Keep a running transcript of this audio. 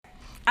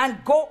and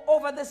go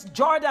over this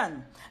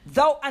Jordan,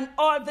 thou and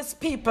all this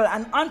people,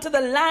 and unto the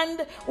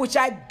land which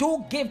I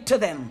do give to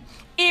them,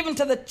 even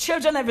to the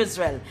children of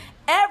Israel.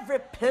 Every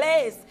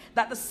place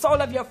that the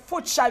sole of your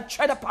foot shall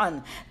tread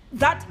upon,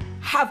 that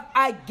have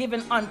I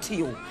given unto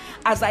you.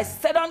 As I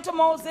said unto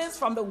Moses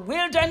from the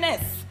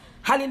wilderness,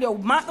 hallelujah,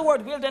 mark the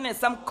word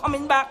wilderness. I'm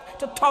coming back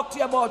to talk to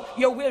you about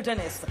your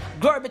wilderness.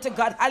 Glory be to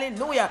God,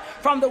 hallelujah.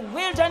 From the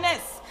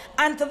wilderness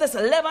unto this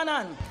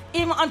Lebanon,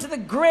 even unto the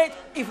great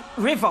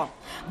river,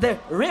 the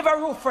river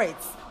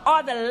Euphrates,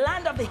 or the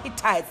land of the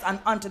Hittites, and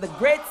unto the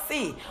great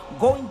sea,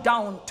 going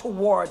down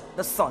toward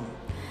the sun.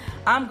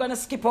 I'm going to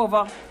skip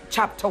over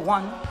chapter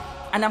 1,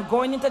 and I'm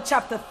going into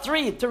chapter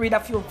 3 to read a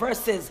few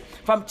verses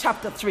from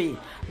chapter 3.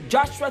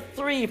 Joshua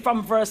 3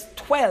 from verse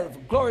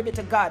 12. Glory be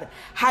to God.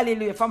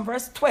 Hallelujah. From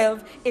verse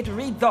 12, it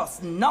reads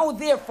thus. Now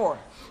therefore,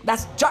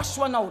 that's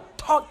Joshua now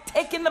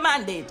taking the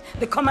mandate,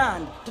 the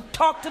command to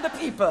talk to the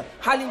people.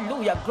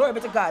 Hallelujah. Glory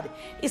be to God.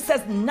 It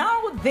says,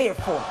 now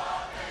therefore,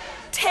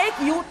 take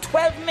you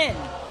 12 men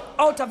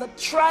out of the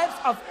tribes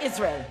of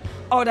Israel,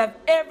 out of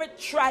every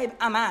tribe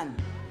a man.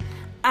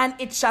 And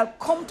it shall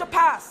come to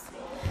pass,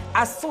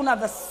 as soon as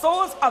the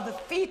soles of the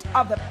feet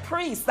of the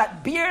priests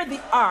that bear the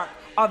ark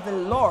of the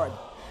Lord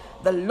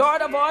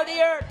of all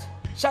the earth,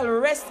 shall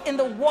rest in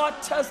the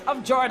waters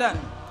of Jordan,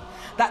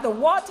 that the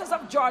waters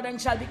of Jordan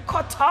shall be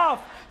cut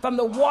off from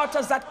the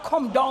waters that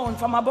come down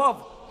from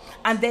above,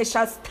 and they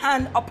shall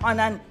stand upon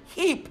an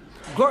heap.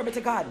 Glory be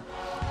to God.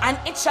 And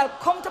it shall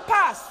come to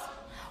pass,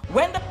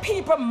 when the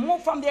people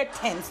move from their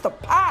tents to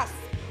pass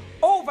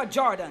over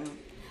Jordan,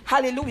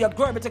 hallelujah,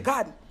 glory be to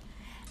God,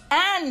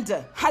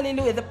 and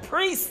hallelujah, the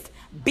priest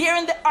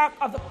bearing the ark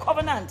of the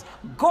covenant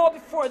go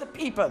before the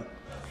people.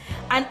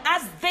 And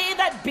as they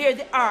that bear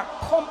the ark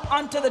come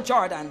unto the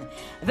Jordan,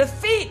 the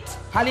feet,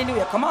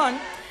 hallelujah, come on,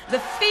 the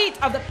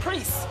feet of the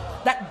priests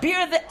that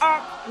bear the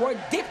ark were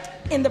dipped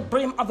in the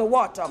brim of the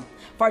water,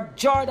 for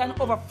Jordan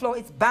overflow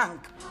its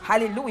bank,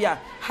 hallelujah,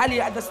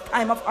 hallelujah, at this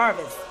time of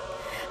harvest.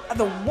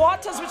 The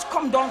waters which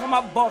come down from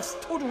above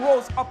stood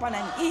rose up on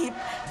an heap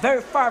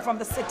very far from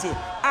the city,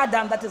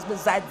 Adam, that is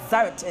beside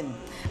Zaretan.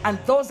 And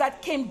those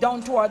that came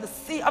down toward the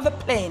sea of the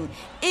plain,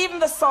 even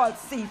the salt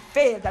sea,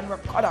 failed and were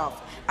cut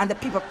off, and the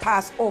people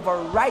passed over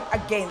right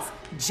against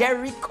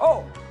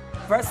Jericho.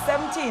 Verse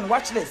 17,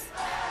 watch this.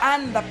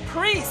 And the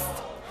priest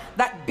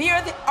that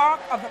bear the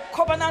ark of the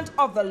covenant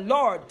of the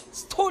Lord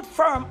stood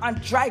firm on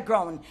dry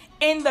ground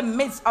in the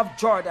midst of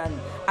Jordan,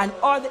 and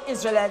all the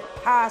Israelites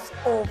passed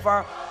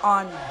over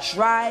on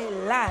dry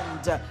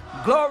land.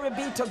 Glory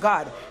be to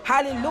God.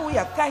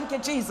 Hallelujah. Thank you,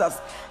 Jesus.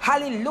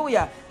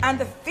 Hallelujah. And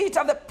the feet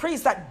of the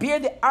priests that bear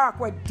the ark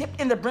were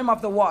dipped in the brim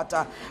of the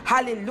water.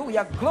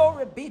 Hallelujah.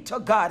 Glory be to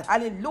God.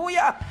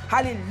 Hallelujah.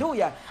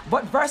 Hallelujah.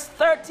 But verse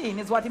 13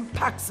 is what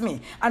impacts me.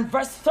 And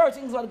verse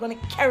 13 is what's going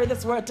to carry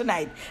this word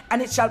tonight.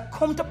 And it shall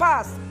come to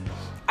pass,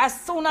 as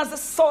soon as the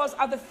soles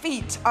of the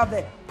feet of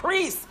the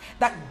priests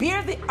that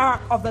bear the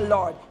ark of the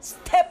Lord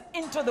step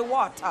into the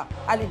water.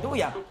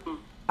 Hallelujah.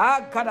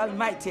 Ah, God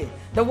Almighty,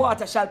 the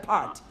water shall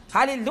part.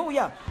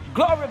 Hallelujah.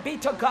 Glory be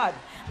to God.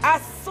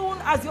 As soon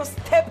as you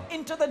step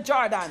into the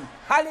Jordan,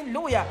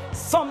 hallelujah,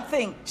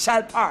 something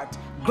shall part.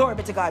 Glory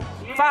be to God.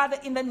 Father,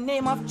 in the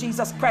name of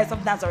Jesus Christ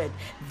of Nazareth,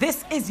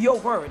 this is your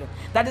word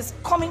that is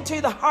coming to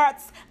the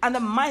hearts and the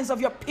minds of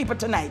your people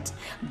tonight.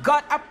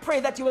 God, I pray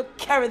that you will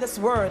carry this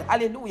word.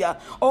 Hallelujah.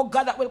 Oh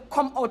God, that will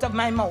come out of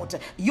my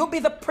mouth. You be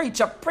the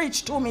preacher.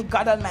 Preach to me,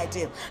 God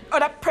Almighty.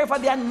 Lord, I pray for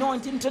the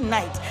anointing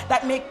tonight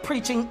that make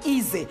preaching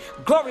easy.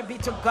 Glory be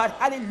to God.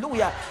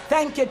 Hallelujah.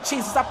 Thank you,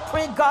 Jesus. I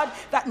pray, God,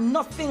 that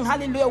nothing,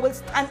 hallelujah, will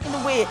stand in the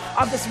way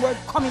of this word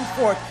coming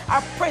forth.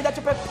 I pray that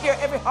you prepare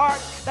every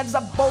heart that is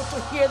about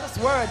to hear this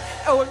word.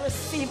 I will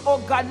receive, oh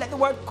God, let the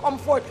word come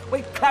forth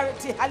with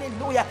clarity,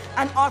 hallelujah,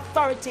 and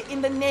authority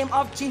in the name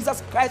of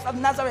Jesus Christ of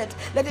Nazareth.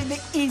 Let it be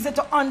easy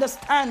to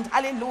understand,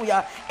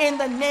 hallelujah, in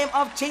the name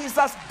of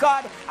Jesus.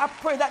 God, I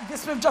pray that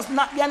this will just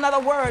not be another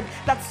word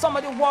that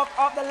somebody walk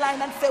off the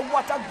line and say,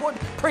 what a good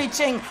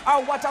preaching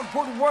or what a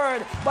good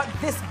word, but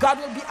this, God,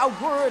 will be a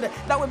word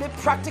that will be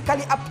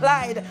practically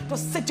applied to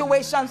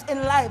situations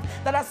in life,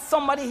 that as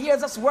somebody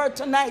hears this word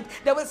tonight,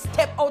 they will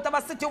step out of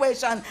a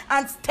situation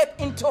and step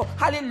into,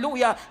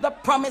 hallelujah, the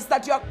promise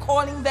that you are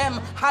calling them,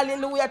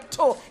 hallelujah,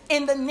 to,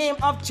 in the name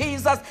of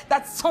Jesus,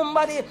 that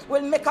somebody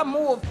will make a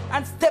move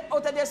and step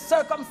out of their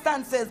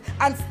circumstances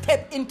and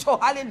step into,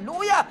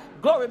 hallelujah,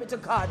 glory be to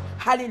God,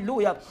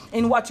 hallelujah,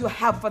 in what you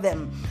have for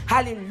them,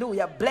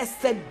 hallelujah.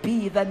 Blessed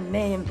be the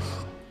name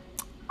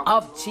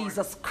of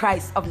Jesus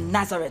Christ of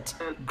Nazareth.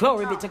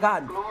 Glory be to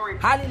God.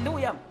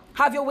 Hallelujah.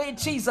 Have your way,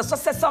 Jesus.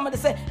 Just say, somebody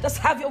say, just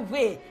have your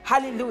way.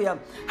 Hallelujah.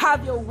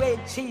 Have your way,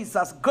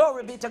 Jesus.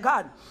 Glory be to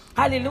God.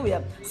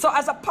 Hallelujah. So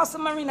as Apostle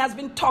Marine has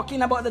been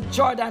talking about the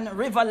Jordan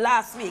River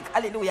last week.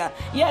 Hallelujah.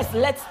 Yes,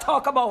 let's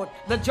talk about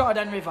the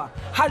Jordan River.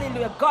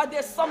 Hallelujah. God,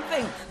 there's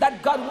something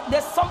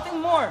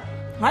more.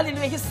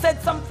 Hallelujah. He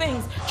said some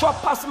things to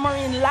Apostle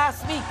Marine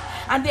last week.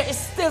 And there is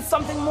still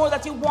something more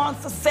that he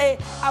wants to say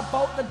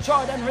about the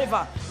Jordan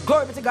River.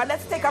 Glory be to God.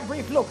 Let's take a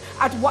brief look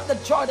at what the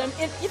Jordan,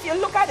 if you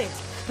look at it,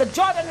 the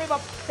Jordan River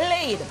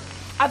played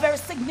a very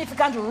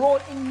significant role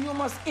in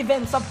numerous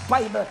events of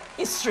Bible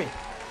history.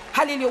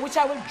 Hallelujah, which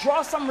I will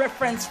draw some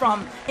reference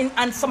from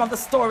and some of the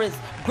stories,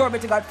 glory be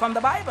to God, from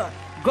the Bible.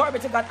 Glory be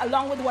to God,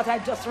 along with what I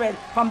just read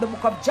from the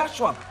book of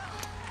Joshua.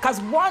 Because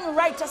one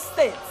writer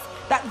states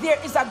that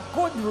there is a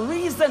good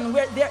reason,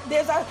 where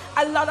there's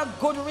a lot of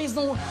good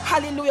reason,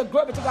 hallelujah,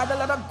 glory be to God, a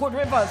lot of good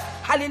rivers,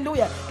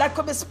 hallelujah, that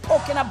could be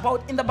spoken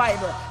about in the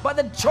Bible. But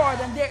the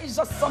Jordan, there is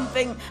just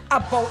something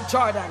about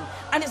Jordan.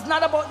 And it's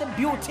not about the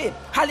beauty,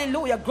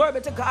 hallelujah, glory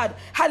be to God.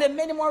 Hallelujah,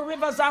 many more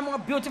rivers are more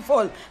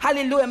beautiful,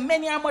 hallelujah,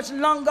 many are much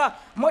longer,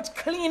 much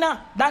cleaner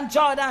than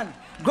Jordan.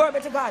 Glory be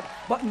to God.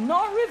 But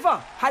no river,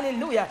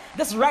 hallelujah,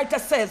 this writer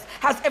says,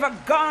 has ever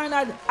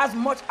garnered as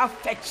much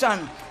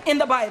affection in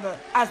the Bible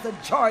as the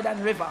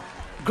Jordan River.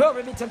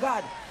 Glory be to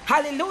God.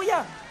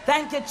 Hallelujah.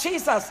 Thank you,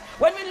 Jesus.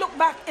 When we look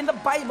back in the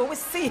Bible, we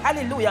see,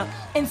 hallelujah,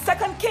 in 2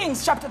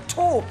 Kings chapter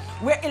 2,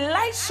 where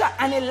Elisha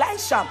and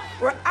Elisha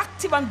were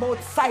active on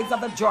both sides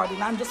of the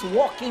Jordan. I'm just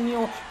walking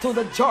you through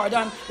the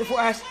Jordan before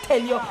I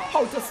tell you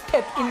how to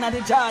step in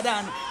the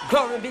Jordan.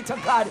 Glory be to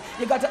God.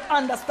 You got to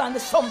understand the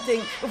something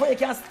before you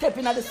can step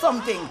in the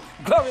something.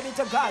 Glory be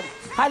to God.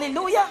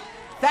 Hallelujah.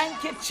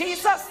 Thank you,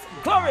 Jesus.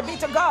 Glory be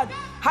to God.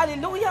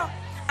 Hallelujah.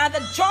 And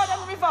the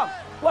Jordan River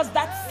was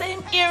that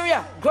same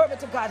area, glory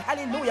to God,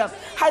 hallelujah,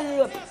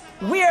 hallelujah,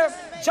 where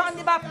John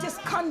the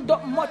Baptist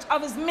conducted much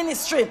of his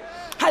ministry,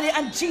 hallelujah,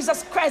 and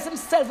Jesus Christ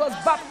himself was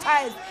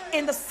baptized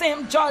in the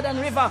same Jordan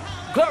River,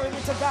 glory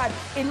be to God.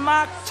 In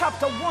Mark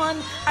chapter 1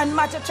 and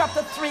Matthew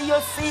chapter 3, you'll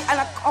see an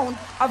account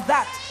of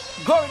that,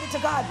 glory be to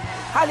God,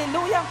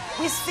 hallelujah.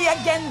 We see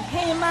again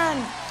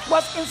Haman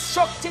was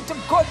instructed to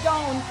go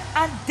down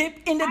and dip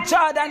in the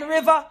Jordan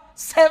River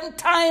 7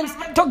 times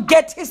to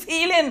get his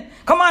healing.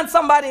 Come on,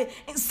 somebody.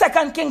 In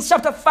 2 Kings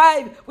chapter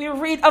 5, we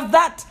read of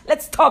that.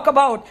 Let's talk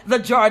about the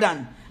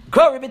Jordan.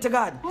 Glory be to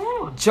God.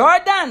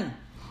 Jordan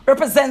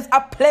represents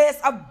a place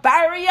of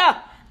barrier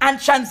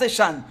and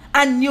transition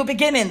and new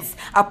beginnings.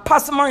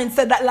 Apostle Maureen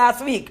said that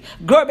last week.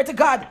 Glory be to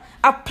God.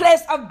 A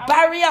place of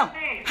barrier,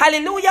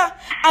 hallelujah,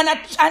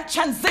 and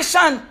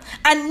transition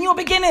and new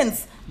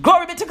beginnings.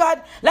 Glory be to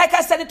God. Like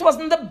I said, it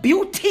wasn't the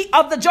beauty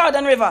of the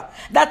Jordan River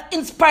that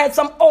inspired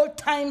some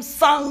old-time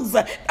songs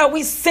that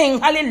we sing.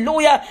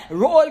 Hallelujah.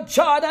 Roll,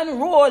 Jordan,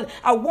 roll.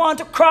 I want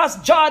to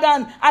cross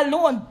Jordan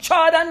alone.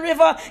 Jordan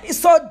River is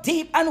so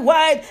deep and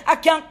wide, I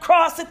can't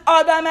cross it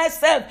all by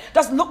myself.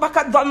 Just look back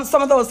at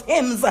some of those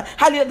hymns.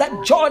 Hallelujah.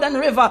 That Jordan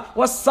River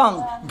was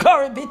sung.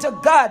 Glory be to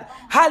God.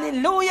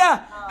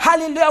 Hallelujah.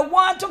 Hallelujah. I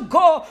want to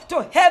go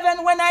to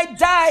heaven when I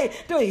die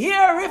to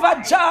hear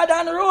River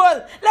Jordan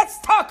roll. Let's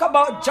talk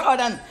about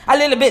Jordan a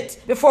little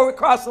bit before we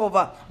cross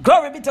over.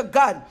 Glory be to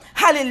God.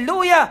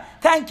 Hallelujah.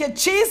 Thank you,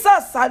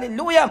 Jesus.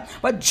 Hallelujah.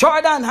 But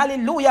Jordan,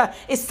 hallelujah,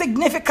 its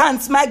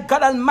significance, my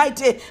God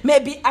Almighty, may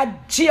be a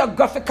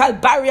geographical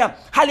barrier.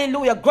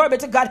 Hallelujah. Glory be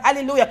to God.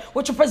 Hallelujah.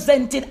 Which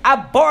represented a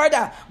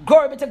border.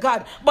 Glory be to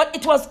God. But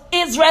it was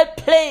Israel's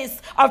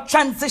place of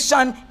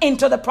transition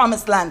into the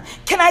promised land.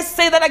 Can I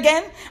say that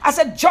again? I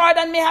said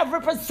Jordan may have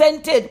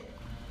represented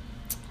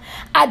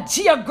a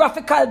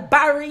geographical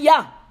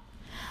barrier.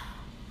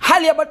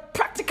 Hallelujah. But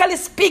practically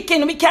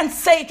speaking, we can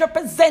say it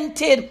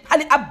represented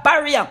a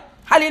barrier.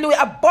 Hallelujah.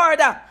 A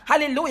border.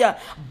 Hallelujah.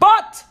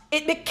 But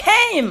it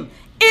became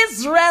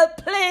Israel's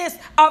place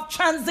of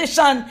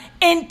transition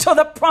into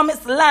the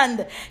promised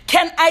land.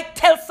 Can I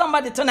tell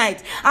somebody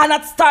tonight? I'm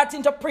not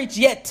starting to preach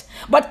yet,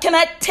 but can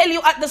I tell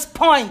you at this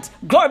point,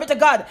 glory be to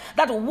God,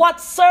 that what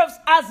serves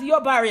as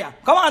your barrier,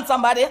 come on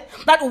somebody,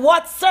 that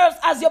what serves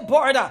as your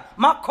border,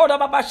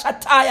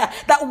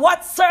 that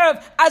what serves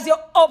as your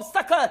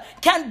obstacle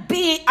can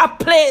be a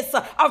place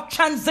of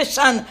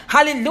transition.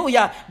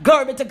 Hallelujah.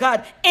 Glory be to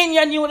God. In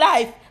your new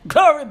life,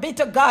 glory be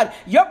to God.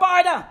 Your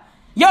border,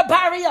 your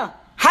barrier,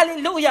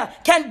 hallelujah,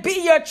 can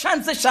be your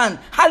transition.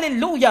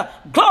 Hallelujah.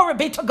 Glory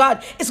be to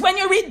God. It's when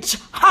you reach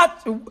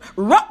hot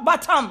rock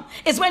bottom.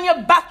 It's when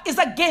your back is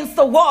against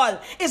the wall.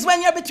 It's when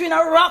you're between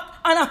a rock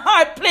and a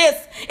hard place.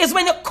 It's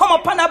when you come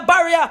upon a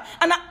barrier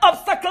and an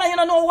obstacle and you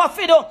don't know what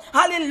to do.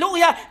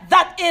 Hallelujah.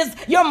 That is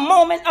your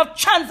moment of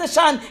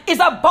transition is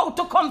about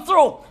to come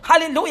through.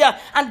 Hallelujah.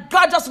 And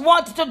God just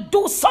wanted to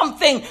do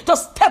something to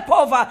step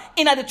over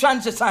into the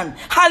transition.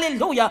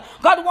 Hallelujah.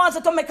 God wants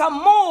you to make a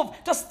move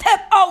to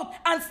step out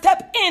and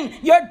step in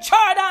your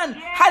Jordan.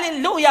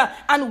 Hallelujah.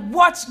 And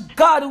watch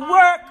God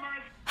work.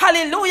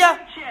 Hallelujah.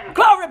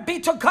 Glory be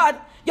to God.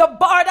 Your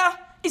border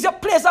is your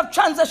place of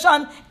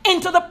transition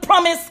into the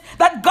promise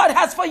that God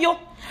has for you.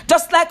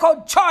 Just like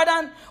how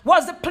Jordan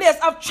was the place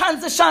of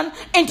transition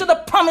into the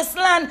promised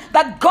land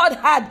that God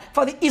had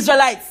for the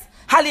Israelites.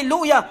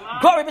 Hallelujah.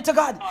 Glory be to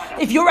God.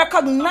 If you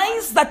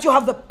recognize that you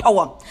have the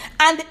power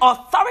and the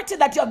authority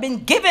that you have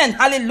been given,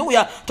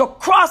 hallelujah, to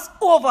cross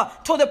over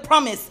to the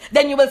promise,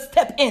 then you will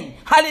step in.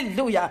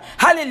 Hallelujah.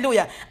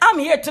 Hallelujah. I'm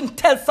here to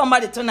tell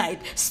somebody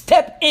tonight,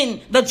 step in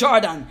the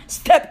Jordan.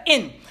 Step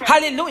in.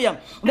 Hallelujah.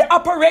 The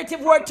operative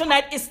word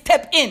tonight is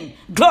step in.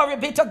 Glory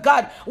be to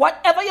God.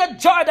 Whatever your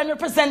Jordan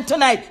represent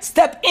tonight,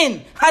 step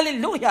in.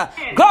 Hallelujah.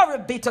 Glory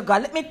be to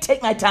God. Let me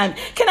take my time.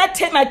 Can I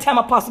take my time,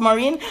 Apostle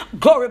Maureen?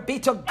 Glory be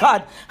to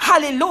God.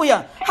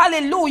 Hallelujah.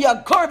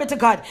 Hallelujah. Glory be to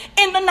God.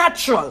 In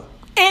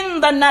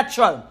the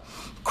natural,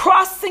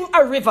 crossing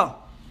a river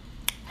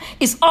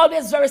is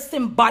always very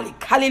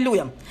symbolic.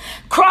 Hallelujah.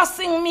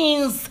 Crossing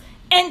means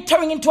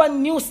entering into a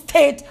new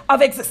state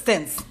of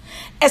existence,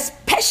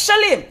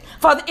 especially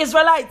for the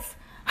Israelites.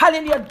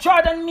 Hallelujah.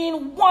 Jordan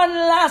means one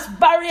last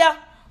barrier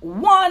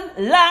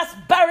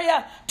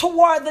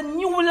toward the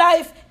new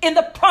life in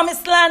the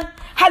promised land.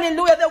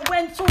 Hallelujah. They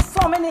went through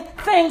so many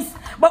things,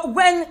 but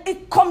when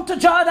it come to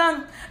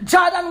Jordan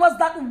was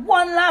that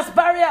one last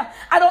barrier.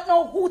 I don't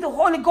know who the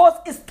Holy Ghost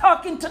is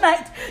talking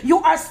tonight. You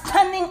are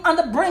standing on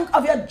the brink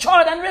of your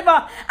Jordan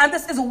River, and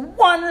this is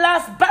one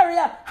last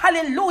barrier.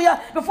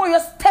 Hallelujah. Before you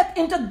step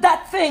into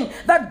that thing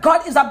that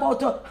God is about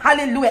to,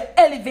 hallelujah,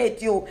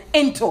 elevate you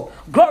into.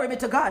 Glory be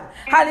to God.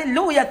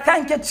 Hallelujah.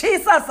 Thank you,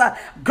 Jesus.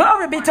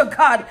 Glory be to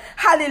God.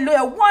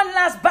 Hallelujah. One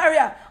last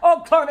barrier.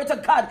 Oh, glory to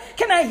God.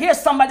 Can I hear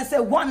somebody say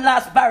one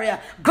last barrier?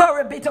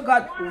 Glory be to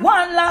God.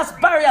 One last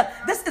barrier.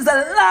 This is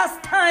the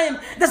last time.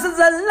 This is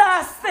the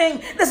last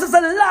thing. This is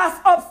the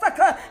last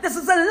obstacle. This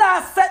is the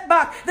last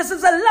setback. This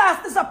is the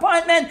last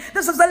disappointment.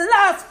 This is the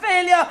last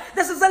failure.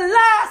 This is the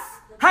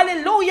last.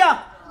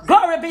 Hallelujah.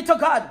 Glory be to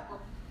God.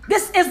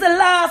 This is the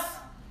last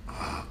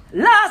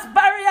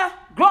barrier.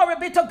 Glory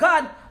be to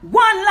God.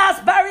 One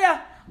last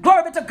barrier.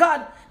 Glory be to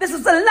God. This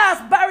is the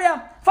last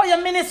barrier for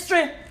your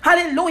ministry.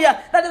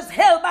 Hallelujah. That is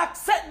held back,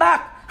 set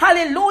back.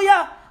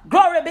 Hallelujah.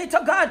 Glory be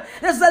to God.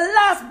 This is the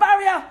last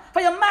barrier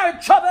for your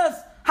marriage troubles.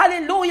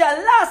 Hallelujah.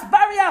 Last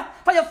barrier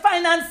for your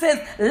finances.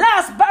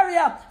 Last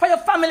barrier for your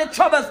family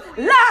troubles.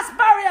 Last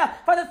barrier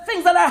for the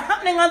things that are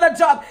happening on the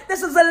job.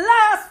 This is the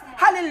last,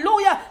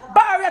 hallelujah,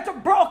 barrier to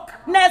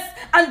brokenness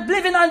and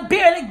living on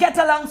barely get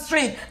along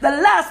street. The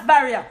last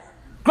barrier.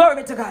 Glory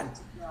be to God.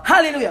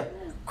 Hallelujah.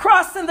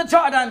 Crossing the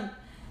Jordan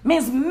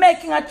means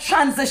making a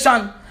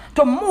transition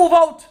to move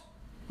out,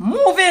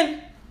 move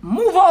in,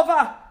 move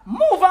over,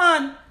 move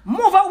on,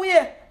 move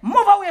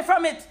away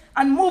from it,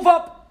 and move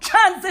up.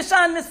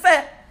 Transition, me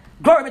say.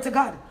 Glory be to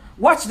God.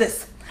 Watch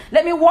this.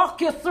 Let me walk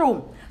you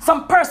through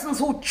some persons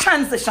who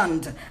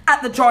transitioned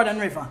at the Jordan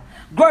River.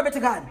 Glory be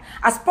to God.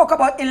 I spoke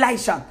about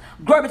Elisha.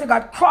 Glory be to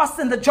God.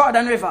 Crossing the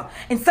Jordan River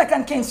in 2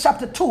 Kings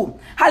chapter 2.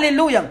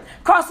 Hallelujah.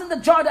 Crossing the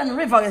Jordan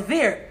River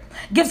there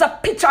gives a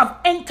picture of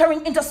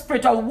entering into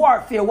spiritual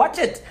warfare. Watch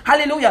it.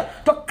 Hallelujah.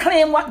 To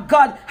claim what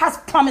God has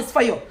promised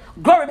for you.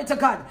 Glory be to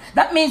God.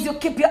 That means you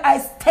keep your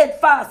eyes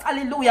steadfast.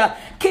 Hallelujah.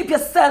 Keep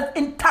yourself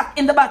intact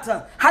in the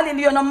battle.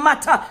 Hallelujah. No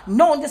matter,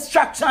 no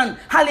distraction.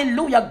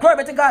 Hallelujah. Glory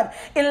be to God.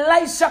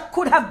 Elisha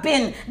could have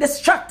been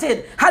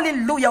distracted.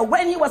 Hallelujah.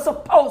 When he was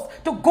supposed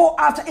to go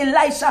after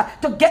Elisha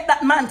to get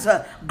that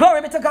mantle.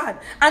 Glory be to God.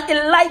 And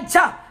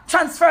Elijah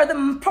transferred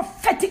the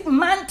prophetic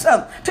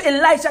mantle to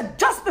Elisha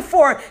just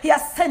before he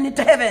ascended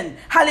to heaven.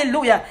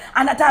 Hallelujah.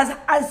 And that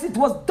as it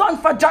was done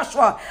for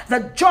Joshua,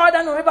 the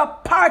Jordan River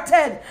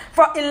parted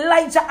for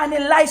Elijah and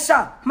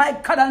Elisha, my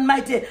God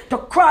Almighty, to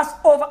cross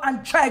over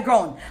on dry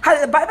ground.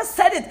 Hallelujah. The Bible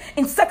said it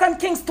in 2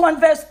 Kings 2 and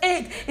verse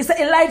 8. It said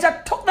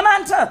Elijah took the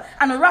mantle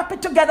and wrapped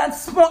it together and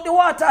smote the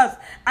waters,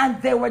 and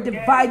they were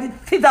divided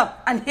thither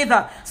and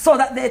hither, so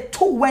that they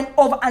two went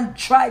over on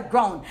dry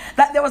ground.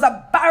 That there was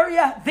a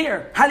barrier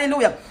there.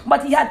 Hallelujah.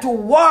 But he had to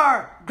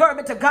war. Glory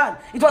be to God.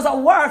 It was a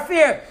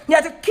warfare. He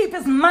had to keep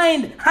his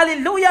mind.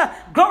 Hallelujah.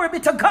 Glory be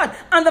to God.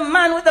 And the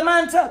man with the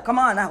mantle. Come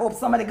on. I hope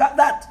somebody got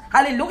that.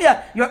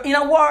 Hallelujah. You're in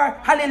a war.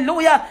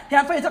 Hallelujah.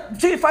 And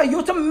for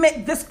you to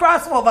make this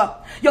crossover,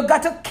 you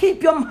got to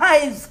keep your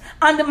eyes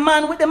on the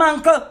man with the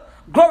mantle.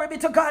 Glory be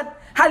to God.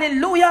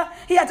 Hallelujah.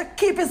 He had to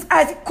keep his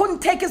eyes. He couldn't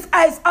take his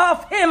eyes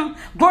off him.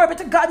 Glory be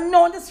to God.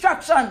 No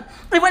distraction.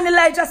 When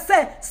Elijah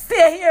said,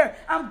 stay here.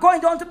 I'm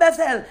going down to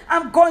Bethel.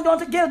 I'm going down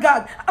to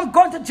Gilgal. I'm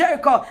going to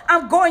Jericho.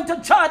 I'm going to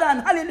Jordan.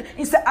 Hallelujah.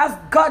 He said, as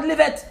God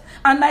liveth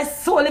and my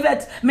soul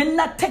liveth, me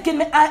not taking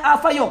my eye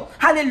off of you.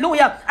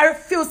 Hallelujah. I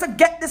refuse to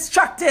get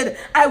distracted.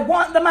 I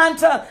want the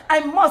mantle.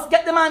 I must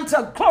get the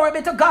mantle. Glory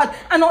be to God.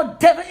 And no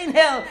devil in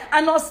hell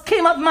and no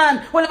scheme of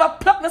man will ever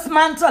pluck this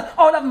mantle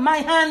out of my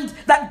hand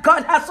that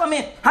God has for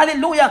me.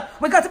 Hallelujah.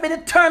 We got to be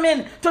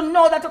determined to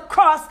know that to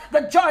cross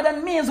the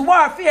Jordan means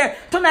warfare.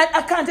 Tonight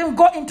I can't even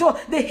go into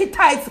the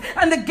Hittites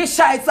and the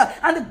Gishites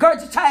and the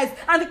Girgashites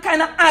and the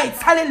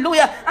Canaanites.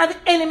 Hallelujah. And the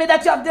enemy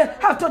that you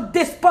have to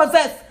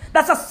dispossess.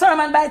 That's a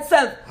sermon by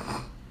itself.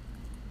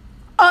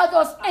 All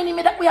those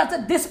enemies that we have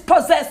to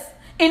dispossess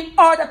in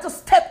order to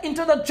step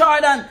into the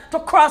Jordan to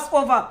cross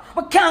over.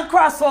 We can't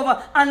cross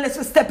over unless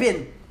we step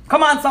in.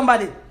 Come on,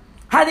 somebody.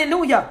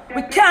 Hallelujah.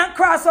 We can't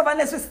cross over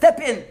unless we step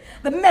in.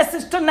 The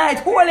message tonight,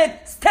 hold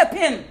it, step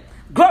in.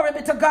 Glory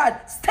be to God.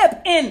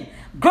 Step in.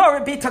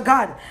 Glory be to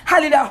God.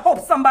 Hallelujah. I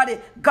hope somebody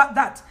got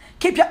that.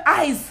 Keep your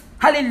eyes,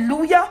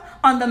 hallelujah,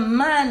 on the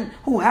man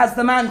who has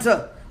the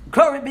mantle.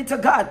 Glory be to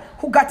God.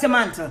 Who got your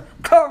mantle?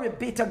 Glory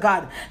be to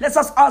God. Let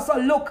us also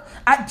look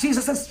at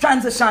Jesus'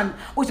 transition,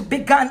 which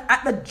began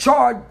at the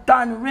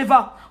Jordan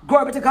River.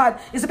 Glory be to God.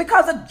 It's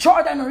because the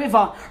Jordan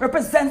River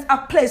represents a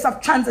place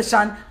of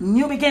transition,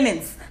 new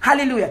beginnings.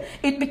 Hallelujah.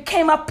 It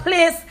became a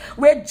place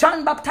where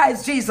John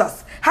baptized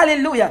Jesus.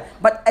 Hallelujah.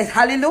 But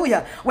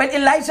hallelujah. When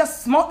Elijah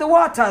smote the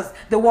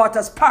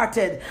waters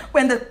parted.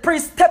 When the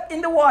priest stepped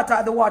in the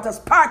waters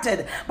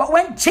parted. But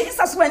when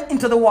Jesus went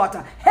into the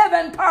water,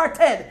 heaven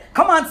parted.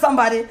 Come on,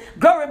 somebody.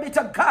 Glory be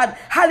to God.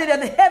 Hallelujah.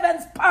 The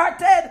heavens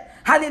parted.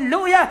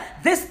 Hallelujah.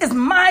 This is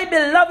my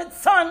beloved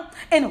Son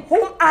in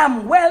whom I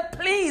am well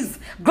pleased.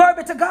 Glory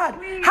be to God.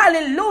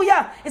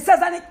 Hallelujah. It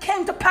says, and it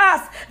came to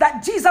pass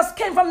that Jesus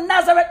came from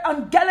Nazareth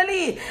on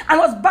Galilee and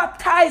was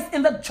baptized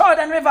in the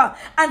Jordan River.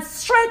 And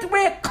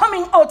straightway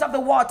coming out of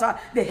the water,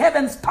 the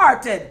heavens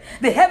parted.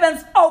 The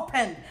heavens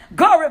opened.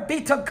 Glory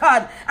be to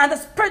God. And the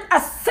Spirit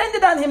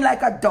ascended on him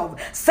like a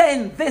dove,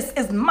 saying, this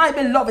is my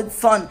beloved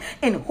Son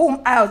in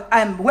whom I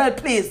am well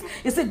pleased.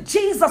 You see,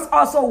 Jesus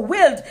also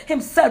willed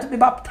himself to be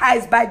baptized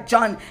by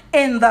John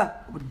in the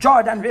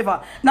Jordan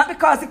River. Not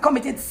because he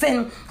committed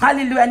sin,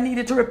 hallelujah,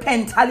 needed to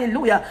repent,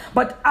 hallelujah.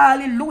 But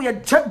hallelujah,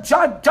 John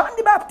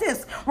the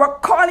Baptist was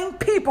calling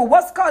people,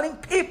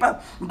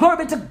 glory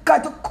be to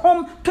God, to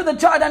come to the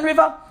Jordan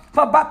River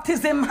for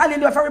baptism,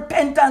 hallelujah, for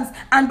repentance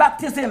and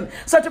baptism.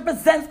 So it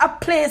represents a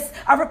place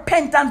of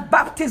repentance,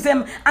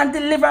 baptism, and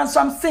deliverance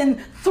from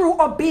sin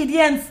through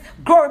obedience.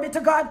 Glory be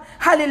to God.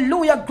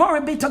 Hallelujah.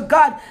 Glory be to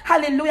God.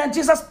 Hallelujah. And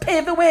Jesus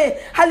paved the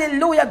way.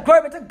 Hallelujah.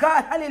 Glory be to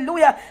God.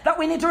 Hallelujah. That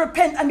we need to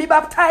repent and be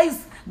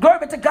baptized. Glory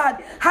be to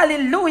God.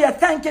 Hallelujah.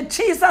 Thank you,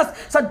 Jesus.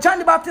 So John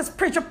the Baptist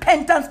preached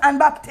repentance and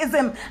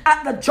baptism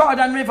at the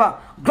Jordan River.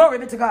 Glory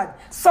be to God.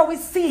 So we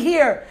see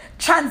here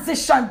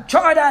transition.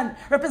 Jordan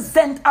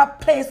represents a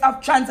place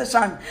of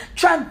transition.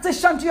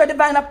 Transition to your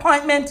divine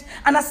appointment,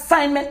 an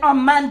assignment or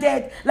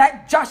mandate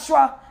like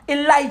Joshua,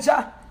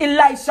 Elijah,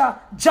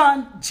 Elisha,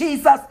 John,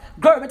 Jesus.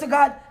 Glory be to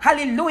God.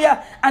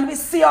 Hallelujah. And we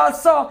see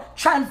also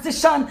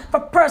transition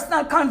for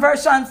personal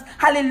conversions.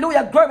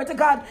 Hallelujah. Glory be to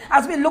God.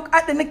 As we look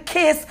at the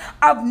case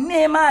of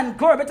Naaman.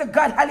 Glory be to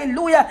God.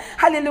 Hallelujah.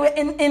 Hallelujah.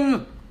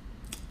 In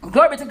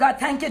glory be to God.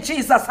 Thank you,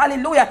 Jesus.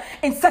 Hallelujah.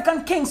 In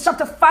 2 Kings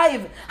chapter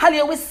 5.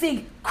 Hallelujah. We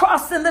see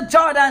crossing the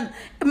Jordan.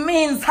 It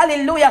means,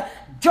 hallelujah,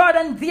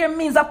 Jordan there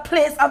means a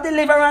place of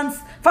deliverance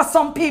for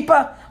some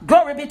people.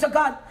 Glory be to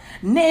God.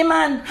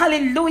 Naaman,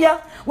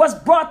 hallelujah, was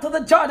brought to the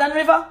Jordan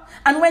River.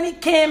 And when he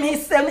came,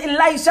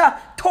 Elisha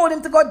told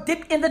him to go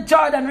dip in the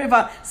Jordan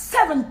River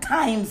 7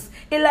 times.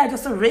 Elijah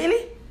said,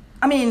 really?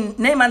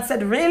 Naaman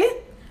said,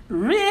 really?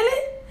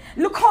 Really?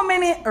 Look how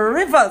many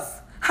rivers,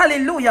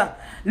 hallelujah.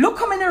 Look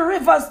how many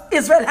rivers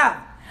Israel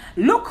have.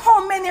 Look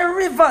how many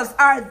rivers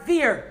are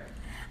there.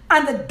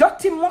 And the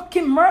dirty,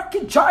 mucky,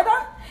 murky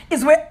Jordan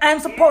is where I'm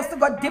supposed to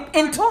go dip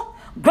into.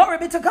 Glory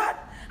be to God.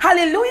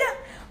 Hallelujah.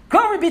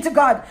 Glory be to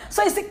God.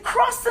 So you see,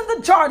 crossing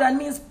the Jordan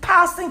means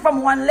passing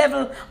from one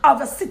level of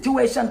a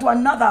situation to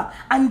another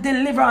and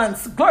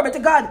deliverance. Glory be to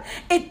God.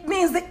 It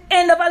means the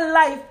end of a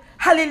life,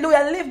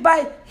 hallelujah, lived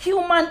by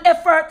human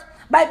effort,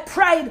 by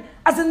pride,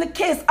 as in the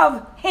case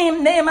of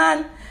him,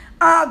 Naaman.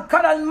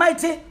 God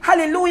Almighty,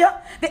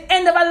 hallelujah. The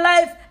end of a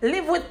life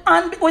lived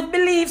with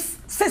beliefs,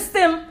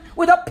 system,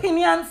 with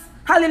opinions,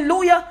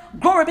 hallelujah.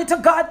 Glory be to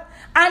God.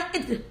 And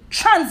it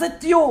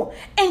transits you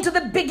into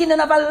the beginning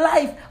of a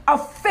life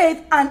of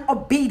faith and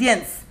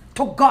obedience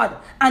to God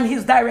and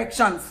his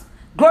directions.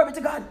 Glory be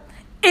to God.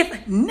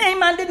 If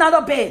Naaman did not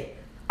obey,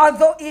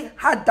 although he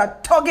had the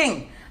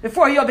tugging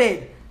before he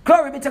obeyed,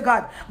 glory be to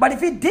God. But if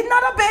he did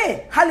not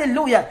obey,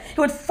 hallelujah, he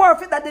would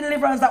forfeit that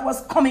deliverance that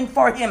was coming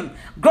for him.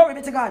 Glory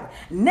be to God.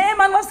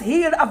 Naaman was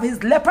healed of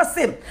his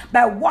leprosy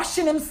by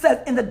washing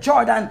himself in the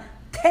Jordan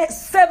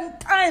 7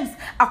 times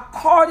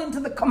according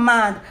to the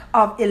command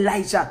of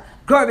Elijah.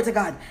 Glory be to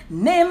God.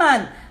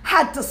 Naaman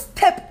had to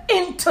step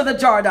into the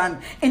Jordan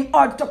in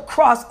order to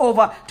cross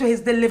over to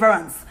his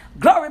deliverance.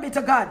 Glory be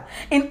to God.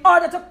 In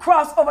order to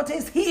cross over to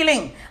his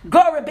healing.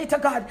 Glory be to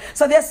God.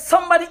 So there's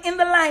somebody in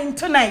the line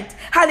tonight,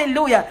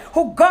 hallelujah,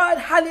 who God,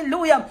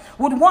 hallelujah,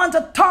 would want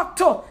to talk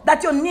to,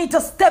 that you need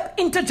to step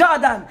into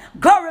Jordan.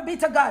 Glory be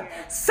to God.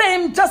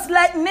 Same just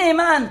like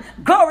Naaman.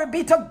 Glory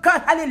be to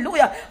God.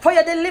 Hallelujah. For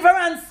your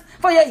deliverance,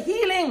 for your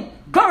healing.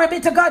 Glory be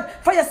to God.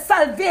 For your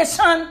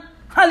salvation.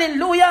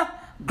 Hallelujah.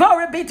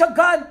 Glory be to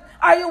God.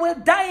 Or you will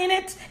die in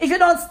it. If you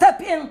don't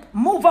step in,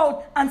 move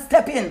out and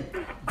step in.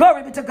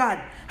 Glory be to God.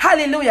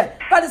 Hallelujah.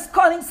 God is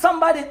calling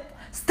somebody,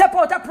 step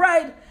out of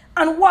pride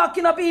and walk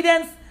in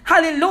obedience.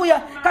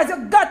 Hallelujah. Because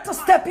you've got to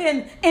step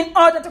in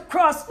order to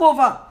cross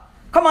over.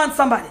 Come on,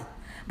 somebody.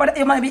 But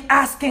you might be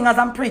asking as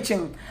I'm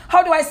preaching,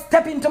 how do I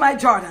step into my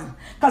Jordan?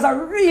 Because I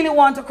really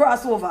want to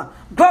cross over.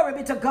 Glory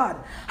be to God.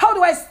 How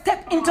do I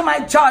step into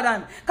my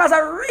Jordan? Because I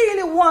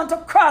really want to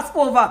cross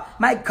over.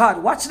 My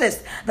God, watch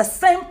this. The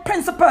same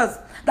principles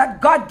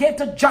that God gave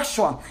to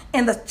Joshua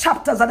in the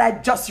chapters that I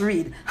just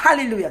read,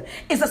 hallelujah,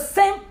 is the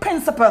same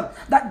principle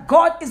that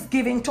God is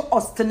giving to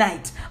us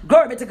tonight.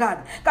 Glory be to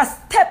God. Because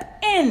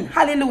step in,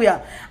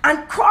 hallelujah,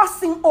 and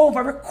crossing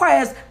over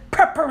requires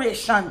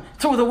preparation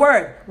through the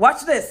word.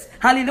 Watch this.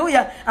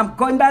 Hallelujah. I'm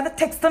going by the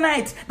text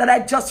tonight that I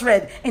just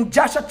read in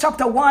Joshua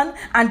chapter 1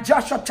 and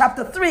Joshua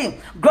chapter 3.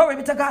 Glory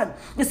be to God.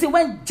 You see,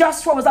 when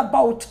Joshua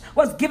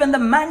was given the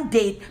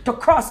mandate to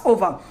cross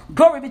over,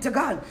 glory be to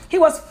God, he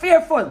was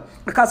fearful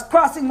because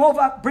crossing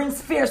over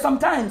brings fear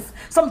sometimes.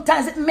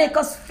 Sometimes it makes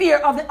us fear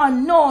of the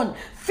unknown,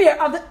 fear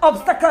of the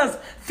obstacles,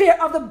 fear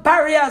of the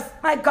barriers,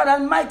 my God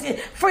Almighty,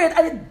 fear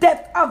at the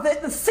depth of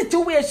the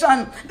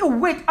situation, the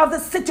weight of the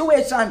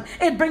situation.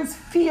 It brings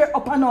fear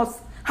upon us.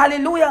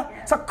 Hallelujah.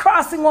 So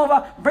crossing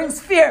over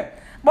brings fear.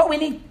 But we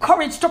need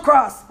courage to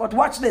cross. But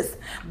watch this.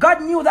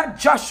 God knew that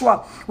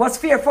Joshua was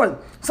fearful.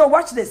 So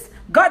watch this.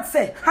 God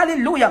said,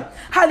 hallelujah,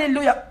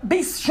 hallelujah,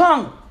 be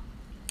strong.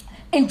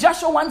 In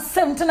Joshua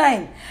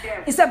 1:7-9,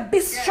 he said, be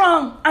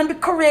strong and be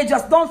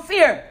courageous. Don't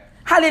fear.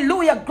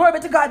 Hallelujah. Glory be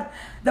to God.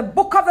 The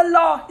book of the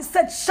law, it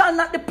said, shall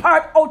not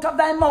depart out of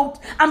thy mouth.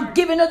 I'm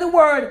giving you the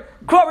word.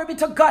 Glory be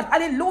to God.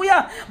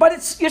 Hallelujah.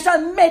 But you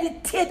shall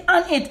meditate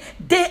on it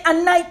day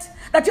and night,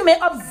 that you may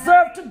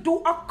observe to do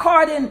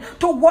according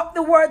to what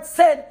the word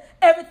said.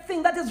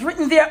 Everything that is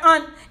written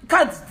thereon,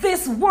 because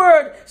this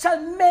word shall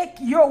make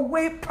your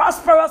way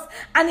prosperous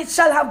and it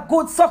shall have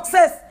good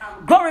success.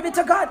 Glory be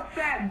to God.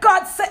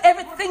 God said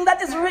everything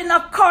that is written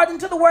according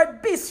to the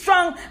word, be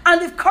strong and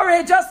be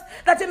courageous,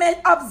 that you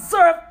may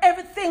observe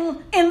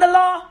everything in the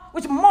law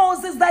which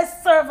Moses thy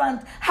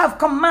servant have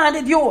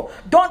commanded you.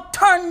 Don't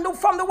turn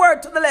from the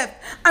word to the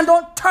left and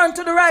don't turn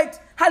to the right.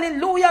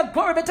 Hallelujah.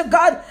 Glory be to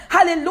God.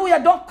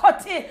 Hallelujah. Don't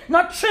cut it,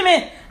 not trim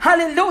it.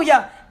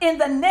 Hallelujah. In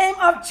the name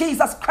of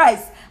Jesus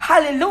Christ.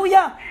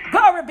 Hallelujah.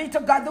 Glory be to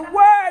God. The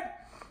word,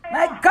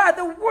 my God,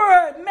 the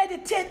word,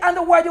 meditate on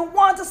the word. You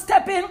want to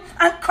step in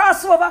and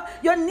cross over,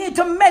 you need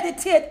to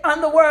meditate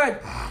on the word.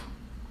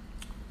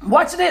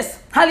 Watch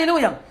this.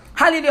 Hallelujah.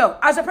 Hallelujah.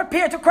 As you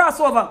prepare to cross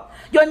over,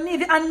 you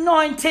need the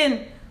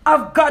anointing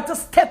of God to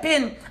step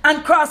in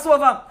and cross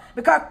over.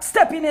 Because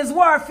stepping is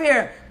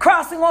warfare.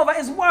 Crossing over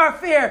is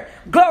warfare.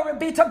 Glory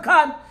be to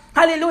God.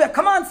 Hallelujah.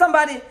 Come on,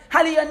 somebody.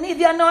 Hallelujah. You need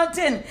the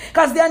anointing.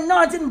 Because the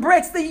anointing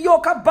breaks the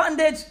yoke of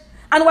bondage.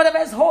 And whatever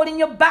is holding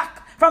you back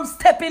from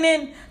stepping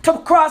in to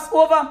cross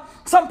over.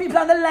 Some people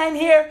on the line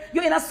here,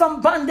 you're in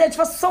some bondage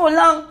for so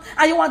long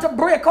and you want to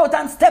break out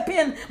and step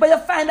in, but you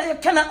find that you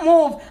cannot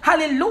move.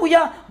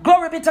 Hallelujah.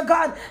 Glory be to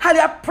God.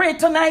 Hallelujah. I pray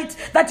tonight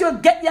that you'll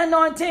get the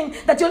anointing,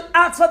 that you'll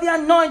ask for the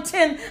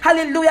anointing.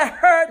 Hallelujah. I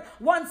heard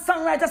one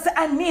songwriter say,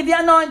 I need the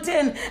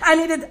anointing. I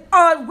need it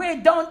all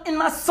way down in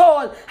my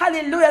soul.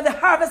 Hallelujah. The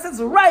harvest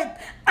is ripe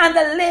and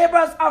the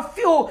laborers are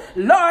few.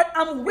 Lord,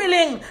 I'm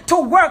willing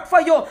to work for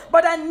you,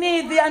 but I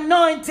need the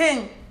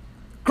anointing.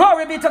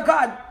 Glory be to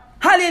God.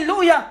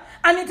 Hallelujah.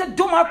 I need to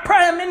do my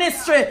prayer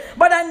ministry,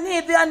 but I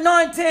need the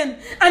anointing.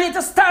 I need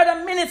to start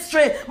a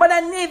ministry, but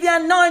I need the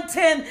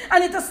anointing. I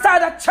need to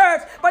start a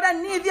church, but I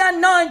need the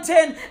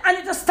anointing. I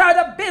need to start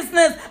a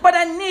business, but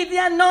I need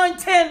the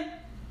anointing.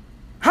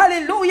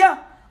 Hallelujah.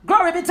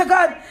 Glory be to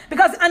God.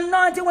 Because the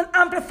anointing will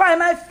amplify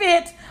my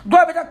faith.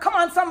 Glory be to God. Come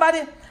on,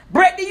 somebody.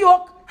 Break the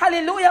yoke.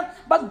 Hallelujah.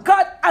 But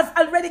God has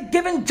already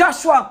given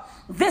Joshua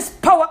this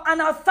power and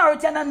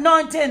authority and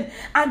anointing,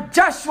 and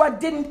Joshua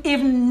didn't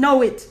even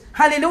know it.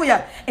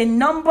 Hallelujah. In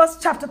Numbers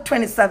chapter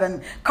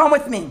 27, come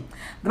with me.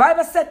 The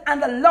Bible said,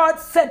 and the Lord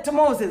said to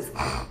Moses,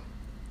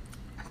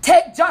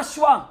 take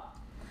Joshua,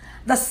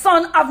 the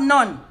son of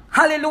Nun.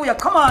 Hallelujah.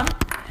 Come on.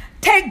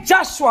 Take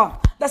Joshua,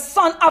 the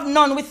son of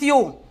Nun, with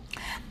you,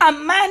 a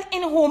man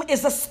in whom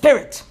is the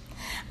Spirit,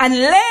 and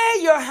lay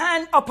your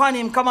hand upon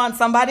him. Come on,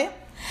 somebody.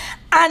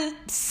 And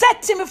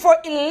set him before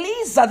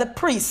Eleazar the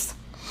priest,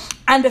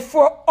 and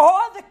before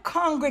all the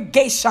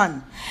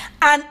congregation,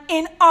 and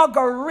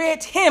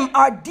inaugurate him,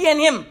 ordain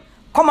him.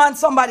 Come on,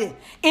 somebody.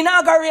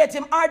 Inaugurate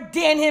him,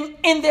 ordain him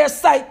in their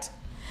sight.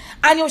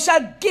 And you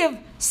shall give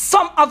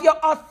some of your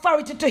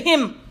authority to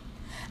him.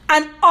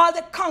 And all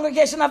the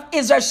congregation of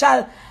Israel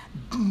shall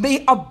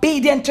be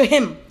obedient to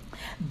him.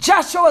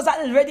 Joshua was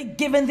already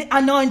given the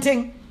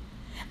anointing.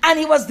 And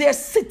he was there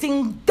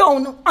sitting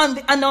down on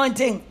the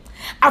anointing,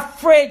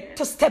 afraid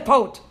to step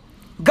out.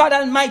 God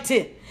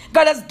Almighty,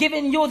 God has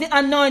given you the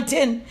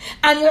anointing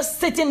and you're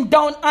sitting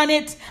down on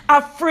it,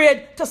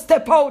 afraid to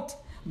step out.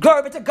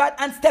 Glory be to God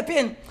and step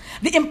in.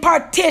 The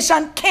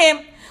impartation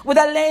came with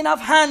a laying of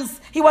hands.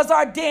 He was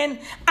ordained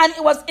and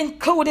it was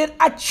included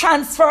a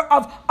transfer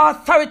of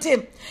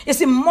authority. You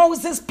see,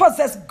 Moses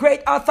possessed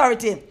great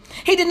authority.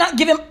 He did not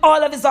give him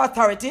all of his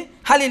authority,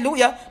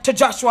 hallelujah, to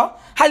Joshua.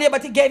 Hallelujah,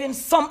 but he gave him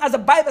some, as the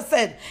Bible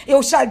said.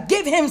 You shall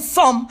give him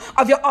some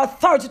of your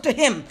authority to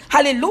him.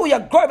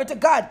 Hallelujah, glory to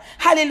God.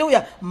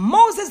 Hallelujah.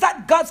 Moses,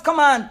 at God's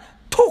command,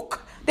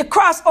 took the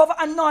crossover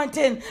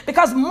anointing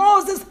because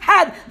Moses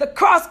had the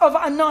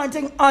crossover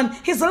anointing on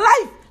his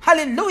life.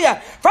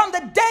 Hallelujah. From the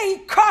day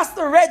he crossed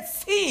the Red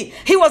Sea,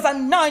 he was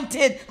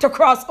anointed to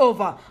cross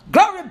over.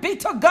 Glory be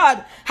to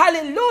God.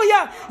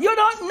 Hallelujah. You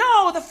don't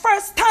know the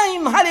first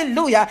time,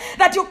 hallelujah,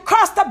 that you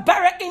crossed a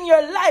barrier in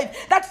your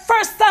life. That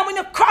first time when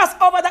you crossed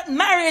over that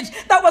marriage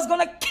that was going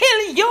to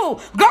kill you.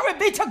 Glory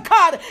be to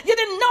God. You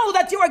didn't know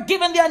that you were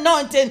given the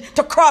anointing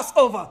to cross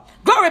over.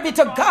 Glory be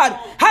to God.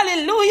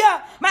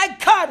 Hallelujah. My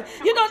God,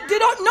 you don't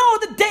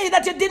know the day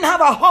that you didn't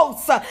have a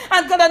house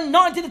and God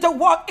anointed you to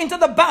walk into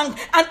the bank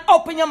and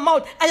open your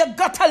mouth and you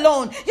got a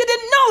loan. You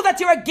didn't know that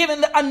you were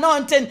given the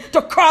anointing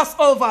to cross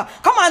over.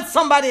 Come on,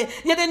 somebody.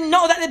 You didn't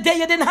know that the day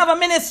you didn't have a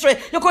ministry.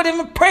 You couldn't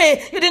even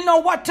pray. You didn't know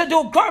what to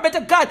do. Glory be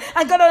to God.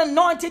 And God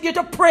anointed you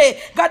to pray.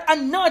 God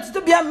anointed you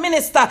to be a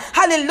minister.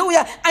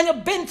 Hallelujah. And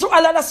you've been through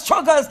a lot of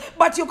struggles,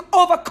 but you've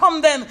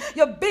overcome them.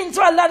 You've been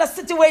through a lot of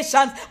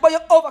situations, but you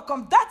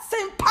overcome. That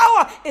same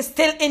power is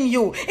still in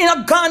you. It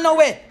not gone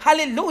away.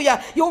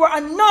 Hallelujah. You were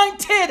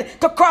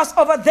anointed to cross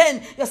over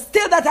then. You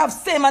still that have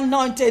same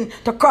anointing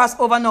to cross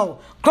over now.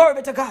 Glory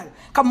be to God.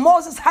 Because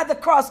Moses had the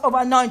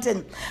crossover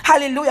anointing.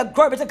 Hallelujah.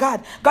 Glory be to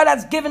God. God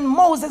has given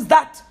Moses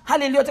that.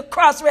 Hallelujah. To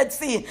cross Red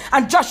Sea.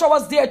 And Joshua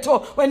was there too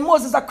when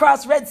Moses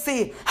crossed Red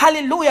Sea.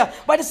 Hallelujah.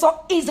 But it's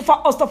so easy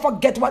for us to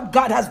forget what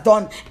God has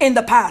done in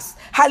the past.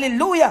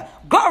 Hallelujah.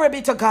 Glory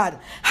be to God.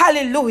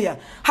 Hallelujah.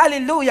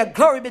 Hallelujah.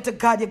 Glory be to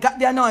God. You got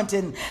the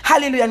anointing.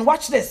 Hallelujah. And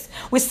watch this.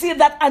 We see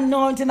that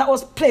anointing that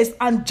was placed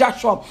on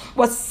Joshua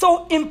was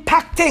so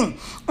impacting.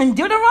 In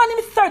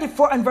Deuteronomy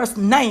 34 and verse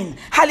 9.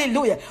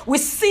 Hallelujah. We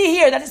see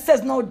here that it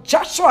says, now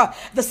Joshua,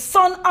 the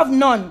son of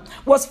Nun,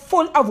 was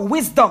full of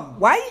wisdom.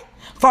 Why?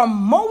 For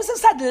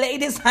Moses had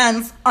laid his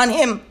hands on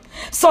him.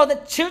 So the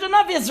children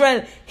of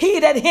Israel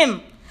heeded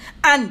him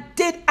and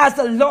did as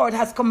the Lord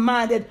has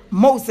commanded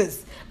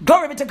Moses.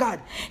 Glory be to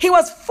God. He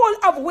was full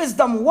of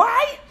wisdom.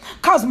 Why?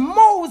 Because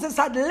Moses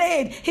had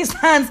laid his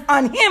hands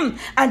on him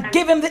and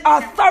given him the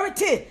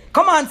authority.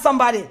 Come on,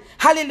 somebody.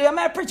 Hallelujah. Am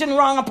I preaching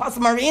wrong,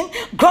 Apostle Marine?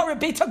 Glory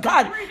be to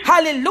God.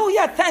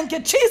 Hallelujah. Thank you,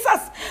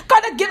 Jesus.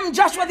 God had given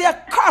Joshua the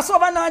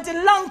crossover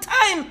anointing long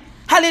time.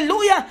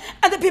 Hallelujah.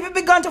 And the people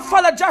began to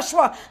follow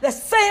Joshua the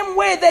same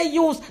way they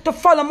used to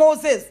follow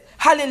Moses.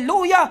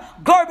 Hallelujah.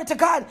 Glory be to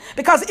God.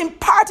 Because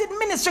imparted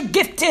ministry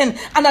gifting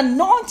and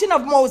anointing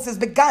of Moses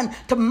began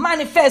to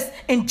manifest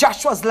in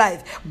Joshua's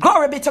life.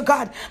 Glory be to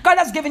God. God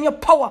has given you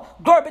power.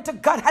 Glory be to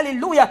God.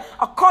 Hallelujah.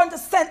 According to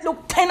St. Luke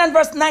 10 and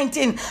verse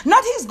 19.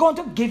 Not he's going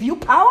to give you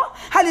power.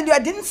 Hallelujah. I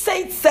didn't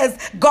say it says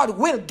God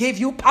will give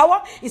you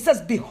power. It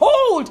says,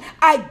 behold,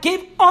 I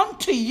give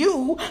unto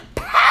you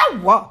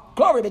power.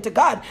 Glory be to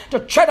God. To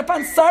tread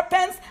upon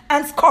serpents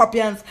and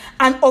scorpions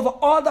and over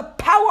all the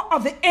power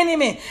of the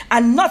enemy,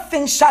 and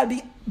nothing shall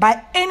be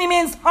by any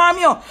means harm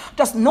you.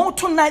 Just know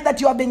tonight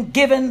that you have been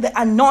given the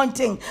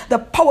anointing, the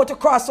power to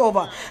cross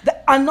over. The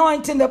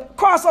anointing, the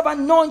crossover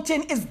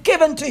anointing is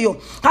given to you.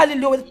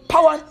 Hallelujah. With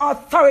power and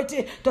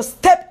authority to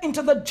step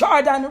into the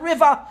Jordan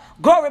River.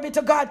 Glory be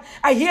to God.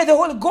 I hear the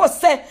Holy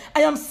Ghost say,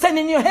 I am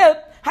sending you help.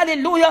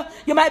 Hallelujah.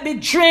 You might be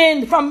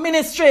drained from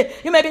ministry.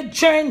 You may be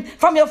drained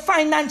from your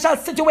financial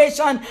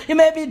situation. You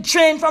may be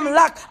drained from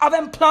lack of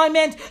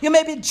employment. You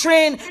may be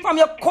drained from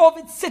your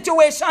COVID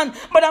situation.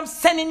 But I'm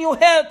sending you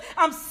help.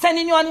 I'm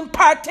sending you an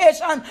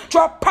impartation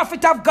to a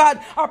prophet of God,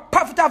 a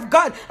prophet of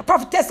God, a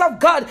prophetess of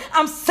God.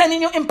 I'm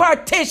sending you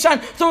impartation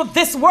through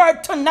this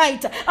word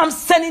tonight. I'm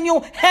sending you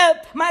help,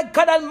 my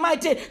God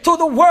Almighty, through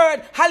the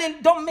word.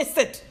 Hallelujah. Don't miss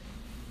it.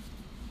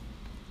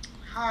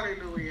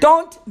 Hallelujah.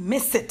 Don't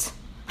miss it.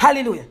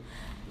 Hallelujah.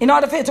 In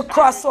order for you to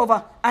cross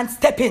over and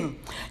step in,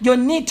 you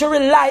need to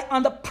rely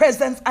on the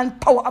presence and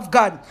power of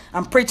God.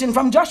 I'm preaching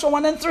from Joshua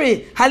 1 and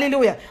 3.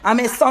 Hallelujah. I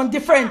may sound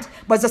different,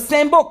 but it's the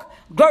same book.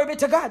 Glory be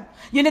to God.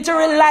 You need to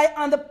rely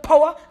on the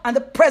power and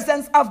the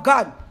presence of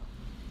God.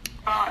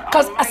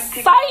 Because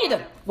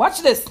aside,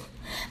 watch this,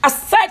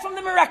 aside from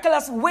the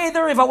miraculous way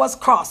the river was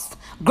crossed,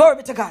 glory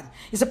be to God.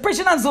 You see,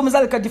 preaching on Zoom is a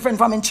little different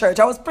from in church.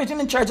 I was preaching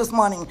in church this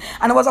morning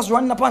and I was just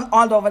running upon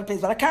all over the place,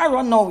 but I can't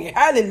run nowhere.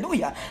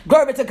 Hallelujah.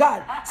 Glory be to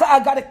God. So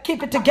I got to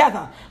keep it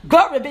together.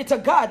 Glory be to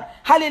God.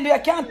 Hallelujah. I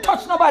can't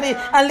touch nobody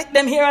and lick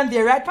them here and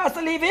there. Right,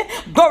 Pastor Levy?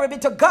 Glory be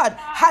to God.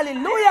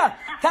 Hallelujah.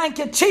 Thank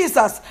you,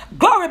 Jesus.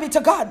 Glory be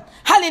to God.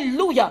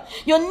 Hallelujah.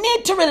 You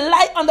need to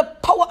rely on the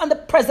power and the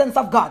presence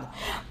of God.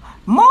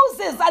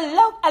 Moses,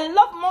 I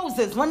love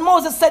Moses. When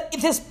Moses said,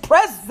 if his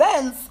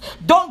presence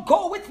don't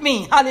go with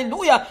me.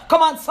 Hallelujah.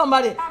 Come on,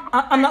 somebody.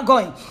 I'm not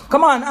going.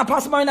 Come on,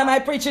 Apostle Marina, am I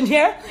preaching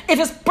here? If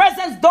his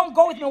presence don't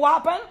go with me,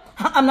 what happened?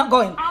 I'm not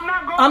going.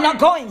 I'm not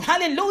going.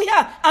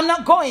 Hallelujah. I'm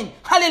not going.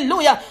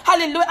 Hallelujah.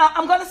 Hallelujah.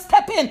 I'm going to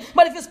step in.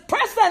 But if his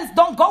presence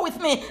don't go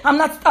with me, I'm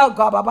not. Oh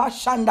God, Baba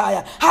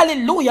Shandaya.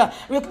 Hallelujah.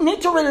 We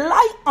need to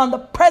rely on the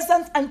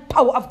presence and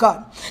power of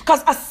God.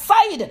 Because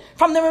aside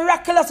from the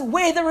miraculous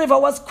way the river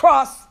was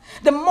crossed,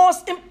 the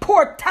most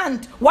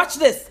important, watch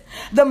this,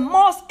 The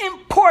most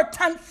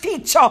important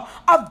feature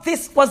of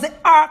this was the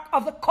Ark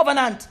of the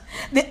Covenant.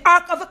 The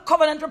Ark of the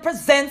Covenant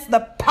represents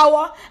the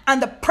power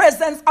and the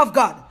presence of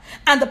God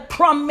and the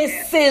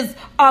promises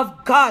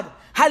of God.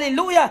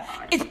 Hallelujah.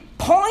 It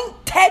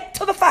pointed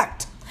to the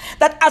fact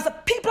that as the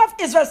people of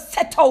Israel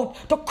set out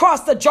to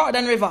cross the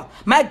Jordan River,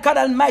 my God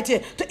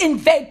Almighty, to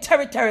invade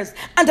territories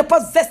and to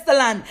possess the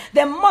land,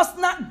 they must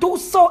not do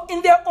so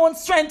in their own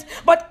strength,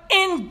 but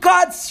in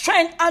God's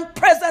strength and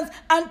presence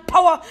and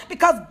power,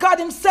 because God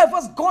himself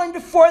was going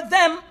before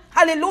them.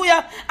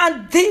 Hallelujah.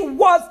 And he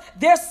was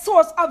their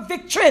source of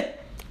victory.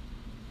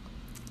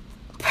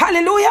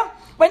 Hallelujah.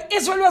 When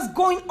Israel was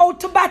going out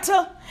to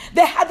battle,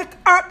 they had the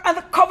Ark and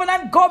the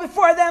Covenant go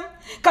before them,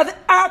 because the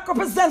Ark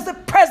represents the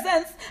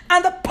presence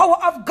and the power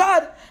of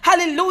God.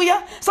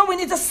 Hallelujah. So we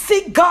need to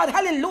seek God.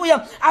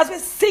 Hallelujah. As we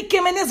seek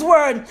him in his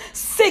word,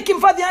 seek him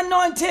for the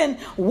anointing,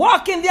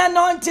 walk in the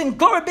anointing.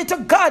 Glory be to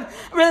God.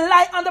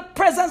 Rely on the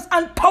presence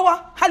and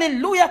power.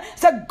 Hallelujah.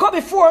 Say, go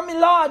before me,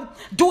 Lord.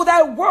 Do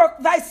thy work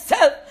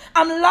thyself.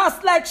 I'm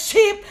lost like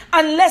sheep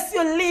unless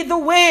you lead the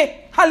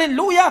way.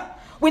 Hallelujah.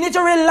 We need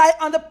to rely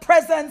on the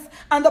presence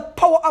and the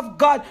power of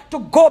God to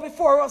go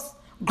before us.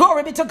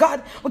 Glory be to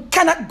God. We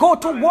cannot go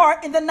to war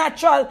in the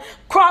natural.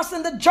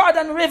 Crossing the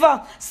Jordan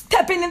River,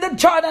 stepping in the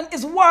Jordan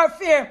is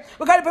warfare.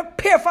 We got to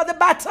prepare for the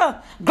battle.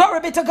 Glory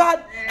be to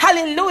God.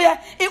 Hallelujah.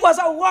 It was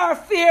a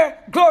warfare.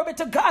 Glory be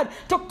to God.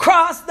 To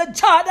cross the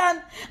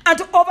Jordan and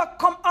to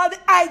overcome all the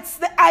ites,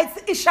 the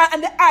Isha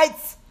and the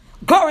ites.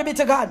 Glory be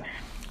to God.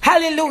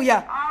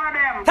 Hallelujah.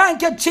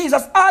 Thank you,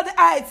 Jesus. All the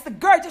ites, the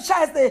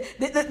Girgashites,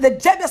 the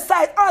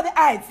Jebusites, all the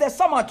ites. There's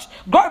so much.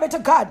 Glory be to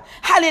God.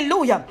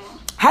 Hallelujah.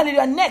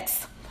 Hallelujah.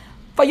 Next,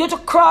 for you to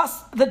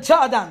cross the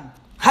Jordan,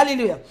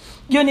 hallelujah,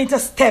 you need to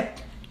step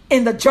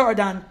in the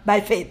Jordan by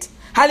faith.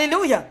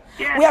 Hallelujah.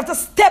 Yes. We have to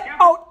step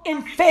out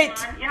in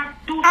faith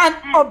and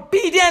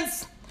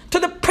obedience to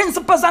the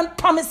principles and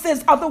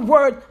promises of the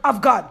word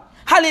of God.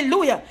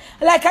 Hallelujah.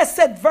 Like I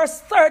said,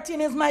 verse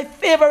 13 is my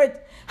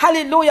favorite.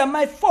 Hallelujah,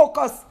 my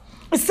focus.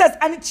 It says,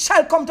 and it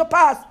shall come to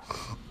pass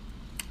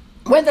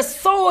when the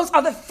soles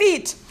of the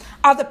feet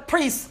of the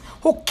priests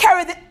who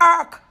carry the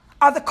ark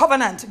of the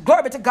covenant,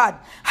 glory be to God.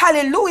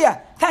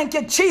 Hallelujah. Thank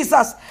you,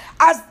 Jesus.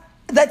 As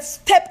they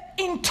step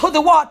into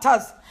the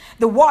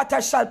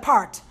water shall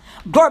part.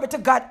 Glory be to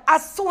God.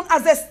 As soon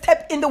as they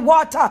step in the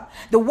water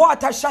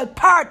shall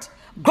part.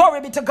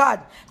 Glory be to God.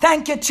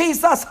 Thank you,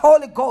 Jesus.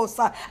 Holy Ghost.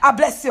 I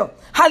bless you.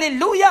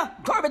 Hallelujah.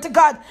 Glory be to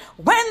God.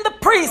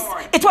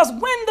 It was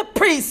when the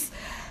priests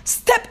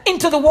stepped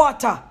into the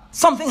water,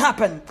 something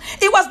happened.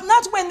 It was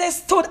not when they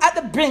stood at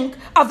the brink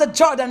of the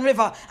Jordan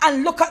River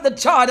and look at the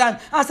Jordan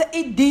and say,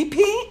 it deep,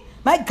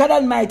 my God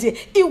Almighty,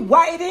 it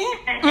wide,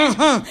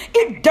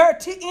 it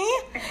dirty,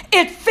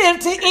 it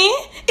filthy,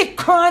 it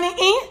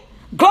corny.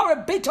 Glory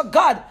be to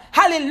God.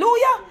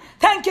 Hallelujah.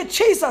 Thank you,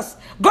 Jesus.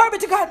 Glory be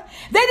to God.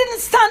 They didn't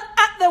stand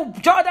at the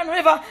Jordan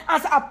River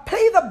and say, I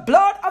plead the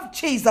blood of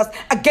Jesus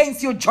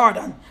against you,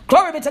 Jordan.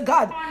 Glory be to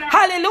God.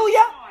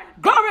 Hallelujah.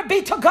 Glory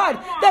be to God.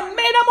 They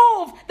made a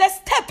move. They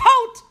stepped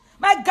out.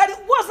 My God,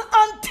 it wasn't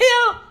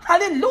until,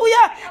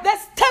 hallelujah, they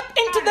stepped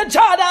into the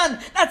Jordan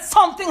that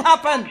something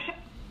happened.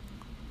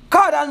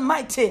 God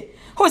Almighty,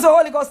 who is the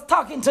Holy Ghost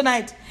talking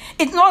tonight?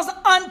 It wasn't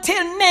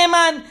until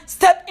Naaman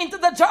stepped into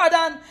the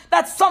Jordan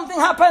that something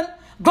happened.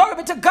 Glory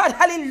be to God.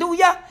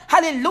 Hallelujah.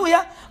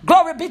 Hallelujah.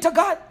 Glory be to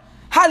God.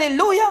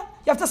 Hallelujah.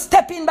 You have to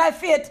step in by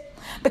faith,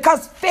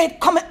 because faith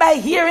cometh by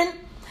hearing,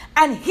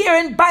 and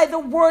hearing by the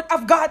word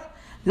of God.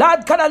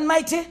 Lord God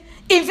Almighty,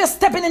 if you're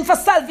stepping in for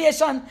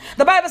salvation,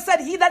 the Bible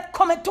said, he that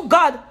cometh to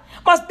God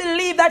must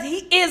believe that he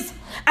is,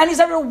 and is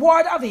a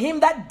reward of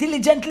him that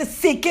diligently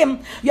seek him.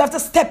 You have to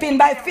step in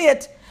by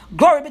faith.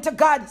 Glory be to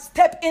God.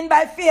 Step in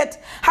by faith.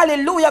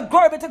 Hallelujah.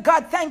 Glory be to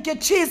God. Thank you,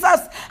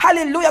 Jesus.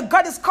 Hallelujah.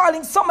 God is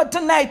calling someone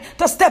tonight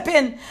to step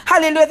in.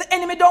 Hallelujah. The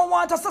enemy don't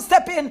want us to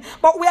step in,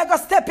 but we are going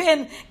to step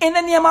in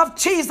the name of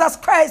Jesus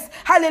Christ.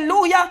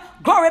 Hallelujah.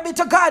 Glory be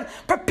to God.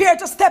 Prepare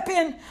to step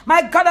in.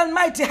 My God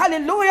Almighty.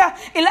 Hallelujah.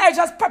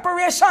 Elijah's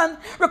preparation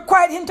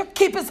required him to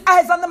keep his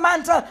eyes on the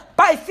mantle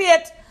by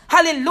faith.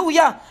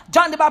 Hallelujah.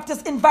 John the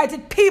Baptist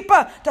invited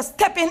people to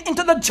step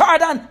into the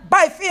Jordan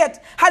by faith.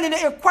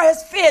 Hallelujah. It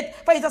requires faith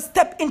for you to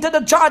step into the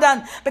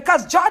Jordan.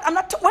 Because Jordan,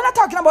 we're not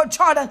talking about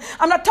Jordan.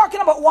 I'm not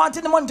talking about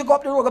wanting the money to go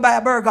up the road and buy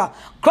a burger.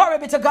 Glory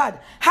be to God.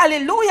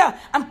 Hallelujah.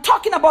 I'm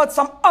talking about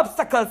some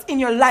obstacles in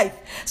your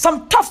life.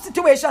 Some tough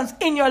situations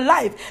in your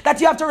life that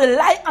you have to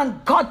rely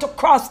on God to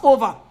cross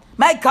over.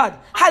 My God.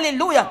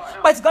 Hallelujah.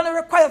 But it's going to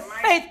require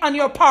faith on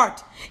your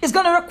part. It's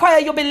going to require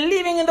you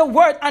believing in the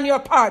word on your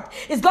part.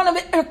 It's going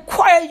to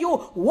require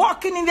you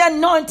walking in the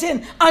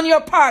anointing on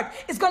your part.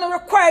 It's going to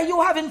require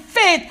you having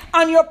faith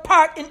on your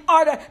part in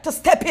order to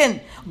step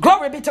in.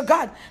 Glory be to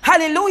God.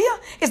 Hallelujah.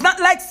 It's not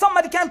like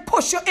somebody can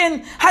push you in.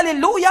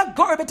 Hallelujah.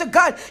 Glory be to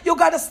God. You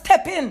got to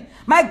step in.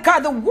 My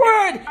God, the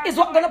word is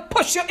what's going to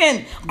push you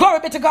in. Glory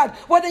be to God.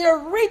 Whether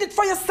you read it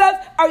for yourself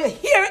or you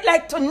hear it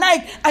like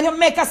tonight and you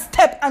make a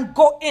step and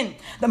go in.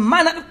 The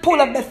man at the pool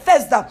of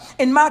Bethesda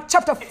in Mark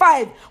chapter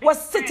 5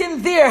 was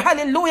sitting there,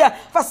 hallelujah,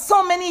 for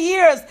so many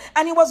years,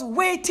 and he was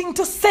waiting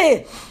to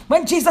say.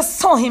 When Jesus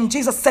saw him,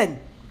 Jesus said,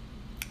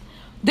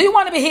 do you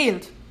want to be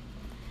healed?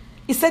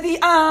 He said, yes,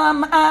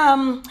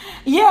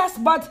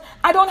 but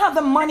I don't have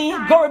the money.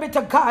 Glory be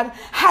to God.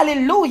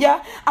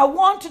 Hallelujah. I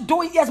want to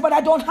do it, yes, but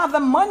I don't have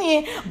the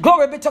money.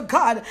 Glory be to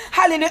God.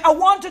 Hallelujah. I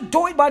want to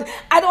do it, but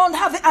I don't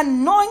have the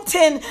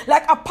anointing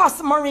like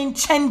Apostle Maureen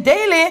Chen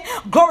Daly.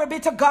 Glory be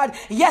to God.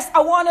 Yes,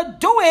 I want to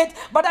do it,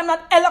 but I'm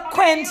not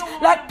eloquent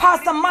like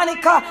Pastor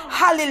Monica.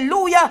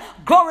 Hallelujah.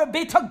 Glory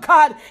be to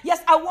God.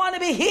 Yes, I want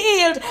to be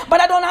healed, but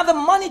I don't have the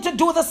money to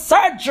do the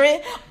surgery.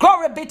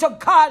 Glory be to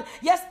God.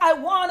 Yes, I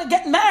want to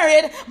get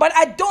married, but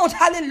I don't,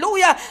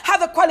 hallelujah,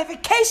 have the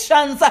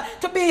qualifications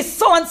to be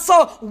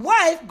so-and-so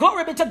wife.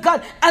 Glory be to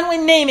God. And we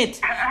name it.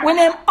 We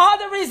name all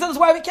the reasons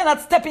why we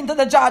cannot step into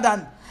the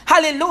Jordan.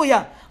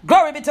 Hallelujah.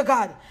 Glory be to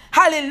God.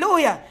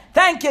 Hallelujah.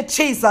 Thank you,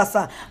 Jesus.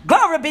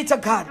 Glory be to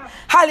God.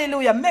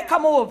 Hallelujah. Make a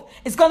move.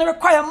 It's going to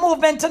require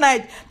movement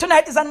tonight.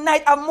 Tonight is a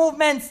night of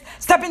movements.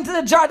 Step into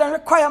the Jordan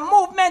require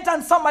movement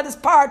on somebody's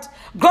part.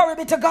 Glory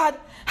be to God.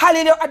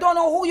 Hallelujah. I don't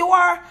know who you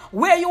are,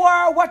 where you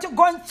are, what you're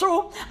going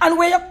through, and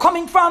where you're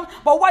coming from.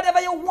 But whatever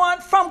you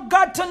want from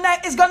God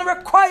tonight is going to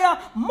require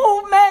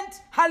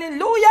movement.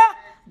 Hallelujah.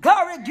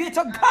 Glory be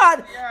to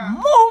God.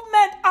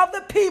 Movement of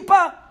the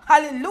people.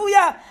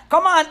 Hallelujah.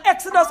 Come on.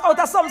 Exodus out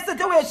of some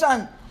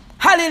situation.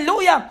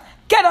 Hallelujah.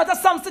 Get out of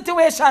some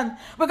situation.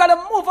 We got to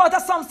move out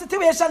of some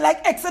situation like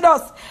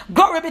Exodus.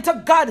 Glory be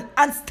to God,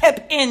 and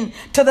step in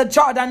to the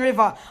Jordan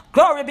River.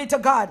 Glory be to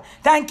God.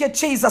 Thank you,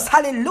 Jesus.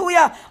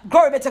 Hallelujah.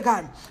 Glory be to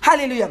God.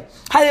 Hallelujah.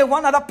 Hallelujah.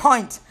 One other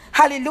point.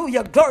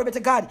 Hallelujah. Glory be to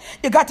God.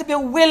 You got to be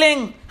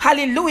willing,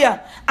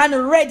 hallelujah,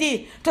 and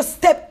ready to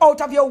step out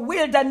of your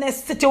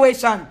wilderness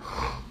situation.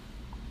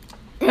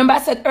 Remember I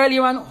said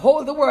earlier on,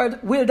 hold the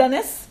word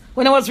wilderness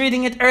when I was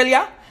reading it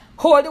earlier.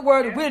 Hold the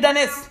word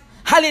wilderness.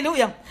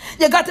 Hallelujah.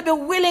 You got to be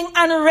willing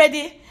and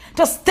ready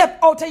to step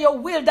out of your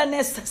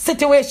wilderness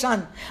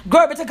situation.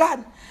 Glory be to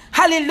God.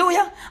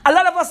 Hallelujah. A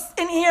lot of us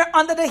in here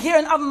under the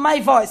hearing of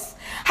my voice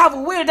have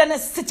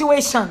wilderness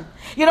situation.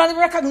 You don't even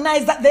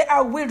recognize that there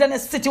are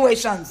wilderness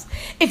situations.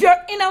 If you're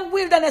in a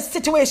wilderness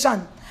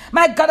situation,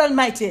 my God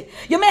Almighty,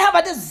 you may have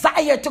a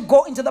desire to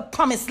go into the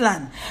promised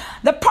land.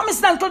 The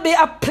promised land could be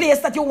a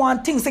place that you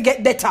want things to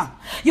get better.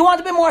 You want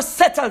to be more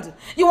settled.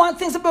 You want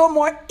things to be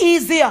more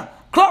easier.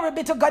 Glory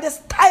be to God. You're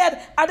tired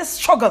of the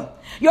struggle.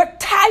 You're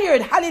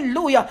tired,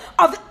 hallelujah,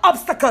 of the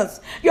obstacles.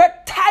 You're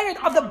tired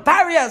of the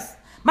barriers.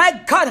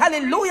 My God,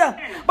 hallelujah.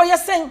 But you're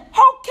saying,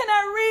 how can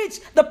I reach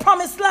the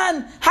promised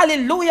land?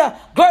 Hallelujah.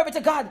 Glory be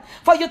to God.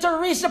 For you to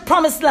reach the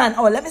promised land.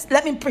 Oh,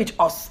 let me preach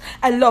us.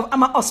 I'm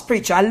an us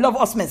preacher. I love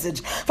us message.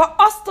 For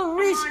us to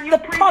reach the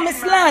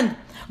promised land,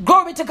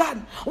 glory be to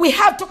God, we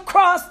have to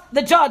cross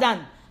the Jordan.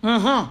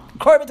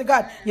 Glory be to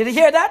God. You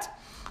hear that?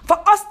 For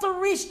us to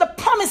reach the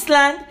promised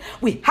land,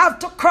 we have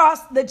to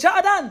cross the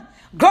Jordan.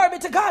 Glory be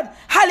to God.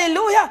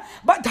 Hallelujah.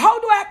 But how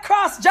do I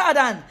cross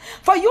Jordan?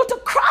 For you to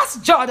cross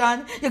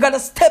Jordan, you got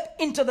to step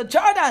into the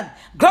Jordan.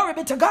 Glory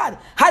be to God.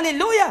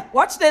 Hallelujah.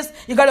 Watch this.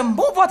 You got to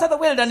move out of the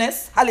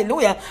wilderness.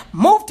 Hallelujah.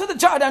 Move to the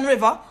Jordan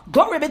River.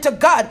 Glory be to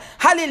God.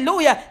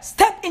 Hallelujah.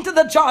 Step into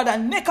the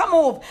Jordan. Make a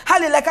move.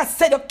 Hallelujah. Like I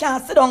said, you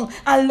can't sit down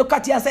and look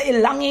at you and say,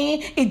 it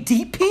longy, it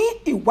deepy,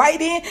 it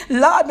widey.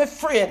 Lord, me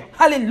afraid.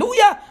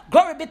 Hallelujah.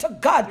 Glory be to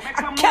God.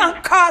 I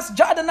can't cross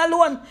Jordan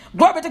alone.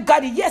 Glory be to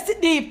God. Yes,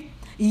 it deep.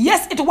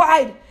 Yes, it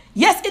wide.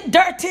 Yes, it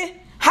dirty.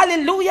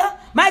 Hallelujah.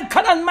 My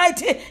God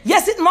Almighty.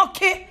 Yes, it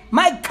mucky.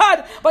 My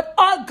God. But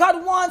all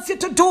God wants you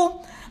to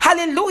do,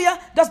 hallelujah,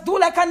 just do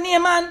like a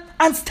Naaman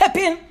and step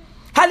in.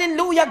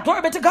 Hallelujah.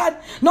 Glory be to God.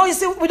 No, you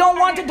see, we don't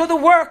want to do the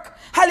work.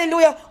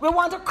 Hallelujah. We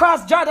want to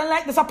cross Jordan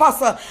like this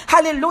apostle.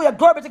 Hallelujah.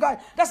 Glory be to God.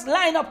 Just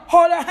line up,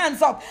 hold our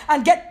hands up,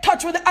 and get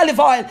touched with the olive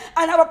oil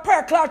and have a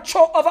prayer cloud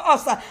throw over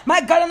us.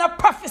 My God, and a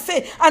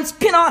prophecy and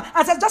spin on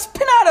and say, just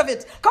spin out of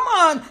it. Come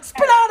on,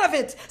 spin out of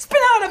it.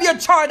 Spin out of your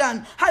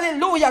Jordan.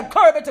 Hallelujah.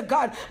 Glory be to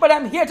God. But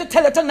I'm here to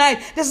tell you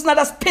tonight, this is not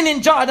a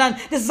spinning Jordan.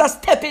 This is a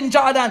stepping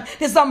Jordan.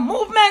 This is a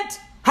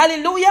movement.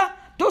 Hallelujah.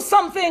 Do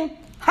something.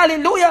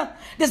 Hallelujah.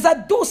 This is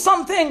a do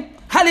something.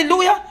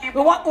 Hallelujah.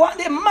 We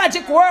want the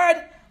magic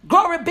word.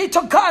 Glory be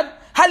to God.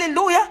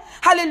 Hallelujah.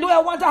 Hallelujah.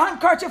 I want a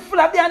handkerchief full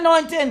of the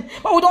anointing.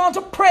 But we don't want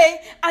to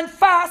pray and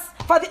fast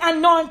for the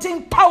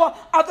anointing power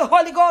of the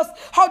Holy Ghost.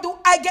 How do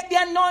I get the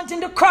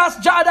anointing to cross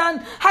Jordan?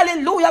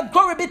 Hallelujah.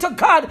 Glory be to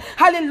God.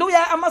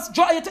 Hallelujah. I must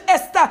draw you to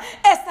Esther.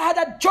 Esther had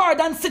a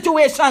Jordan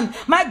situation.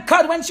 My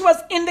God, when she was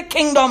in the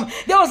kingdom,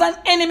 there was an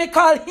enemy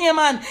called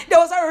Haman. There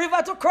was a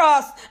river to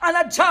cross and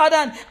a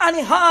Jordan, and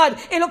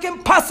it looked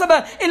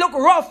impossible. It looked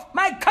rough.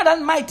 My God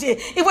Almighty.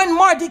 Even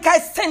Mordecai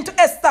sent to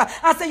Esther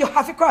and said, you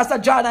have to cross the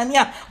Jordan.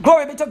 Yeah.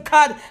 Glory be to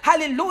God.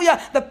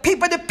 Hallelujah. The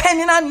people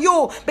depending on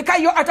you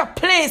because you're at a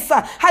place,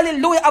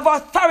 hallelujah, of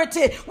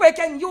authority where you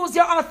can use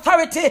your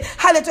authority,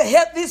 hallelujah, to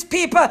help these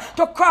people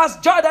to cross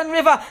Jordan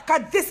River,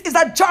 because this is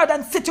a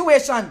Jordan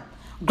situation.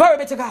 Glory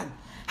be to God.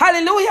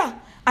 Hallelujah.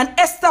 And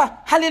Esther,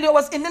 hallelujah,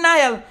 was in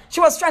denial.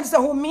 She was trying to say,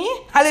 who, me?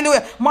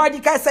 Hallelujah.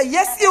 Mordecai said,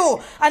 yes, you.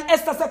 And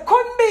Esther said,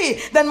 couldn't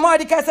be. Then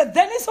Mordecai said,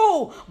 then it's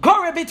who?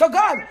 Glory be to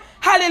God.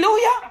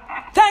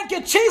 Hallelujah. Thank you,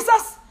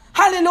 Jesus.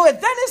 Hallelujah.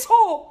 Then it's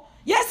who?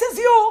 Yes, it's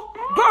you.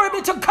 Glory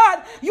be to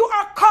God. You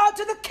are called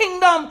to the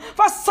kingdom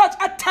for such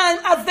a time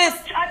as this.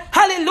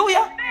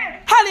 Hallelujah.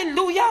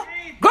 Hallelujah.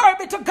 Glory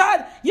be to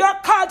God. You're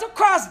called to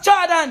cross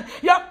Jordan.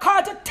 You're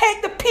called to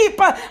take the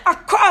people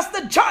across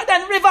the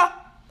Jordan River.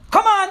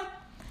 Come on.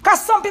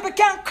 Because some people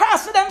can't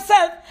cross for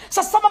themselves.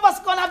 So some of us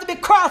are going to have to be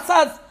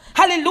crossers.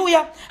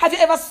 Hallelujah. Have you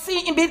ever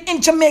seen been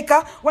in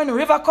Jamaica when the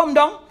river come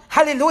down?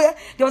 Hallelujah.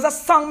 There was a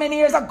song many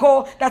years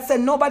ago that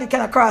said nobody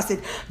can cross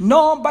it.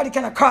 Nobody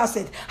can cross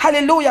it.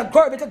 Hallelujah.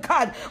 Glory be to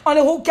God.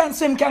 Only who can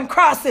swim can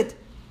cross it.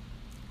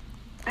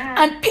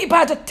 And people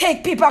had to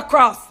take people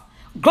across.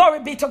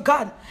 Glory be to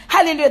God.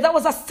 Hallelujah. That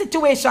was a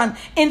situation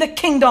in the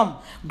kingdom.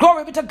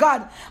 Glory be to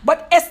God.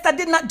 But Esther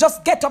did not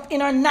just get up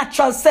in her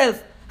natural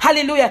self.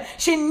 Hallelujah.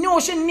 She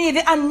knew she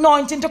needed the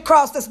anointing to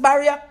cross this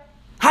barrier.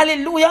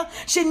 Hallelujah.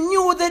 She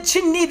knew that she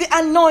needed the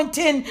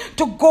anointing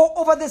to go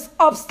over this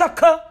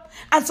obstacle.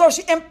 And so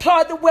she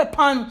employed the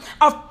weapon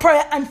of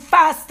prayer and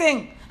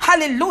fasting.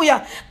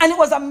 Hallelujah. And it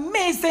was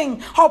amazing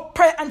how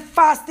prayer and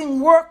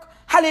fasting work.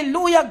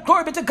 Hallelujah.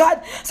 Glory be to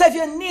God. So if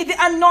you need the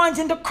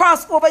anointing to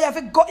cross over, you have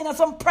to go into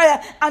some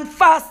prayer and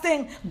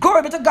fasting.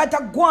 Glory be to God.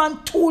 To go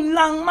on too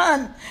long,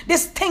 man.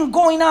 This thing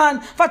going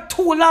on for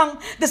too long.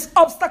 This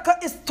obstacle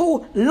is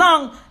too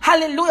long.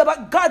 Hallelujah.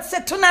 But God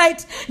said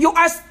tonight, you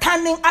are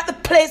standing at the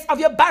place of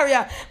your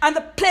barrier. And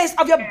the place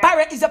of your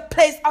barrier is a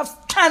place of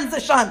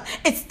transition.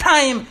 It's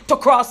time to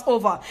cross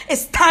over.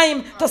 It's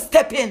time to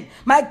step in.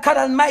 My God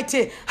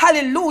Almighty.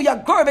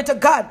 Hallelujah. Glory be to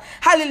God.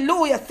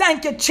 Hallelujah.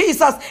 Thank you,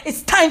 Jesus.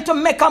 It's time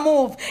to make a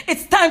move.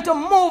 It's time to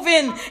move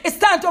in. It's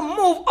time to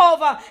move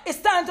over.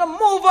 It's time to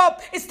move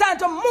up. It's time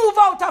to move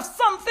out of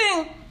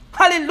something.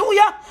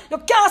 Hallelujah. You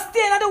can't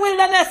stay in the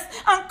wilderness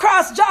and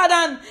cross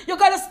Jordan. You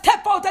got to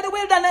step out of the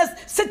wilderness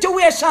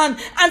situation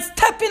and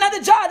step in at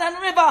the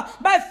Jordan River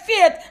by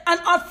faith and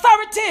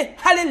authority.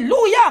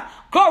 Hallelujah.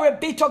 Glory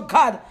be to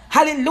God.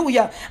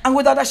 Hallelujah. And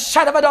without a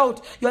shadow of a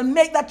doubt, you'll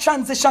make that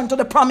transition to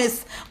the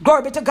promise.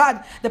 Glory be to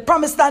God. The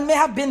promised land may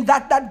have been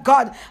that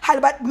God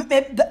had,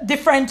 but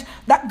different,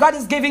 that God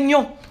is giving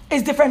you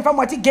is different from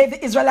what he gave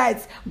the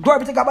Israelites. Glory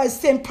be to God by the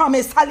same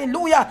promise.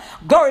 Hallelujah.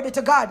 Glory be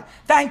to God.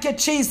 Thank you,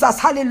 Jesus.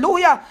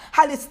 Hallelujah.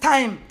 It's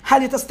time.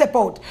 To step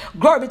out.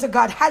 Glory be to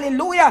God.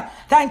 Hallelujah.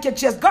 Thank you,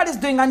 Jesus. God is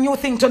doing a new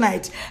thing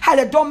tonight.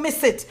 Hallelujah. Don't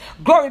miss it.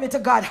 Glory be to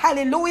God.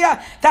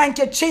 Hallelujah. Thank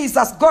you,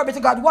 Jesus. Glory be to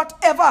God.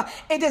 Whatever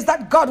it is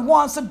that God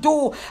wants to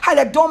do,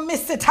 hallelujah, don't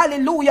miss it.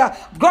 Hallelujah.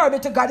 Glory be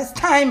to God. It's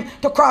time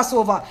to cross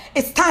over.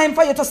 It's time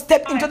for you to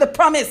step into the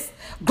promise.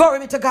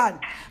 Glory be to God.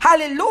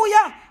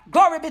 Hallelujah.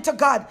 Glory be to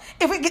God.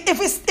 If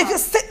you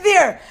sit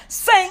there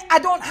saying, I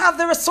don't have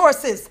the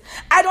resources,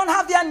 I don't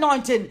have the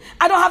anointing,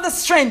 I don't have the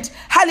strength,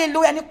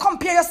 hallelujah, and you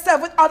compare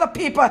yourself with other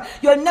people,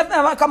 you'll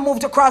never make a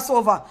move to cross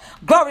over.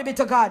 Glory be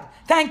to God.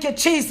 Thank you,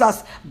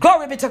 Jesus.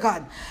 Glory be to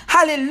God.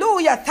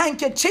 Hallelujah.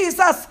 Thank you,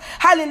 Jesus.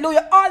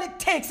 Hallelujah. All it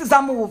takes is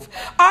a move.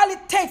 All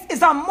it takes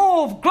is a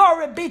move.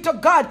 Glory be to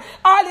God.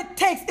 All it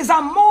takes is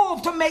a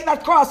move to make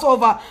that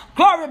crossover.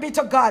 Glory be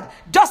to God.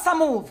 Just a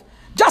move.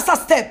 Just a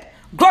step.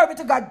 Glory be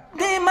to God.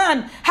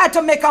 Naaman had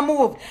to make a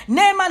move.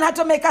 Naaman had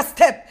to make a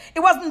step. It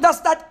wasn't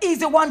just that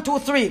easy 1, 2,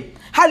 3.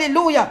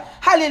 Hallelujah.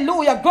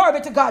 Hallelujah. Glory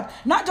be to God.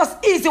 Not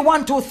just easy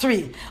 1, 2,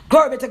 3.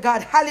 Glory be to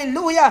God.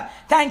 Hallelujah.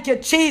 Thank you,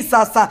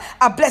 Jesus.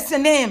 I bless your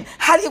name.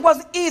 It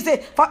wasn't easy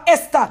for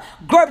Esther.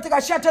 Glory be to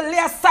God. She had to lay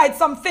aside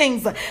some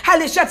things.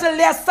 Hallelujah. She had to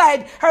lay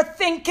aside her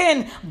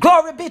thinking.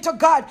 Glory be to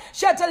God.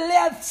 She had to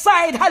lay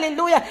aside,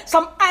 hallelujah,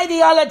 some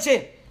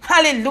ideology.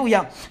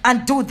 Hallelujah.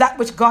 And do that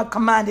which God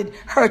commanded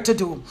her to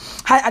do.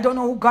 I don't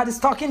know who God is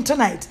talking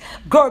tonight.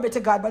 Glory be to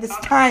God. But it's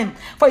time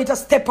for you to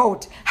step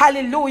out.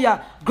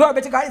 Hallelujah. Glory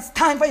be to God. It's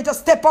time for you to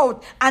step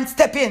out and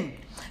step in.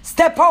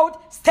 Step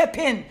out, step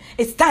in.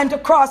 It's time to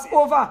cross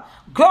over.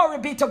 Glory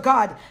be to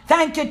God.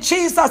 Thank you,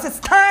 Jesus. It's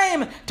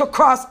time to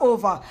cross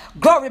over.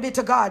 Glory be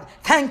to God.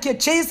 Thank you,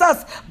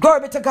 Jesus.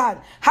 Glory be to God.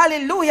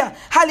 Hallelujah.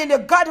 Hallelujah.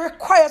 God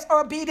requires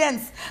our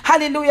obedience.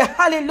 Hallelujah.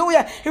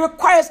 Hallelujah. He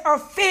requires our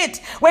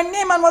faith. When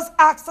Naaman was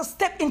asked to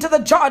step into the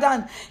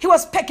Jordan, he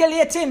was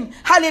speculating.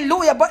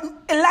 Hallelujah. But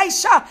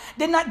Elisha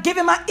did not give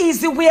him an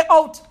easy way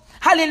out.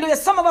 Hallelujah.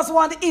 Some of us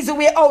want the easy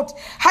way out.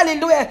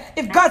 Hallelujah.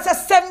 If God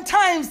says 7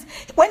 times,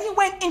 when he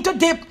went into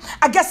dip,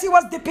 I guess he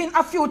was dipping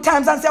a few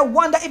times and said, I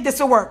wonder if this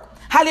will work.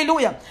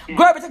 Hallelujah.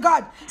 Glory be to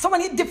God. So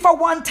when he dipped for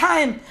 1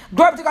 time,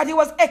 glory be to God, he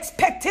was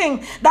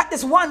expecting that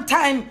this 1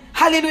 time,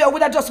 hallelujah,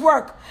 would have just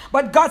worked.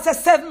 But God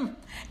says 7.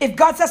 If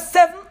God says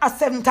 7, a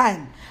 7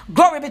 time.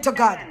 Glory be to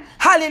God.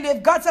 Hallelujah.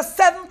 If God says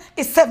 7,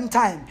 it's 7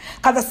 times.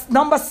 Because the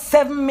number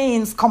 7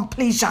 means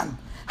completion.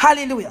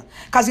 Hallelujah.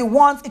 Because he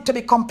wants it to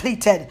be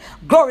completed.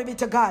 Glory be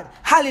to God.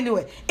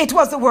 Hallelujah. It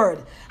was the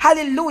word.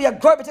 Hallelujah.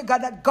 Glory be to God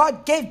that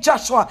God gave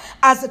Joshua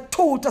as a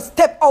tool to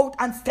step out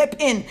and step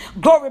in.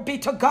 Glory be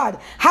to God.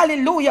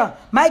 Hallelujah.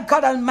 My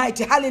God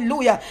Almighty.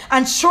 Hallelujah.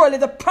 And surely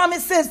the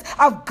promises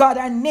of God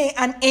are nay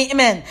and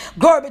amen.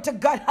 Glory be to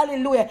God.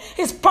 Hallelujah.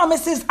 His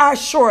promises are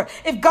sure.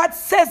 If God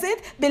says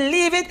it,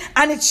 believe it,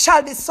 and it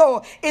shall be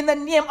so. In the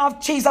name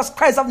of Jesus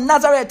Christ of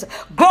Nazareth.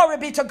 Glory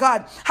be to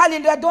God.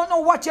 Hallelujah. I don't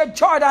know what your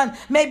Jordan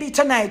may be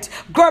tonight.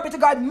 Glory be to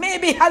God.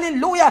 Maybe,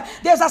 hallelujah,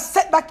 there's a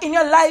setback in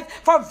your life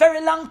for a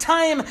very long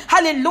time.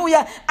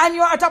 Hallelujah. And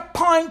you're at a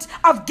point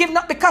of giving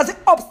up because the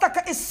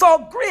obstacle is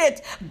so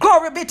great.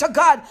 Glory be to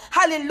God.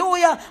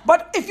 Hallelujah.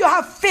 But if you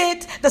have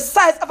faith the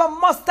size of a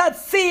mustard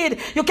seed,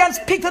 you can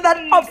speak to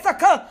that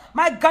obstacle,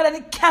 my God, and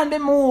it can be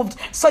moved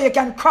so you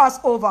can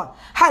cross over.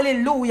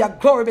 Hallelujah.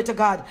 Glory be to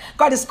God.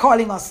 God is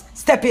calling us.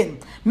 Step in.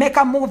 Make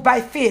a move by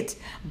faith.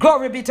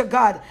 Glory be to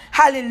God.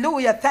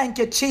 Hallelujah. Thank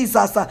you,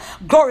 Jesus.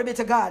 Glory be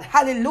to God.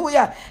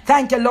 Hallelujah.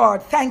 Thank you,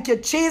 Lord. Thank you,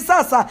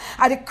 Jesus.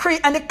 I decree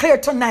and declare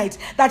tonight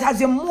that as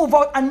you move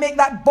out and make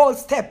that bold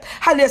step,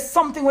 hallelujah,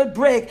 something will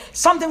break.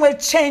 Something will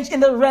change in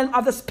the realm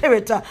of the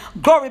spirit.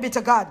 Glory be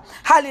to God.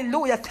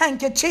 Hallelujah.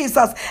 Thank you,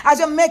 Jesus. As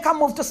you make a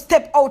move to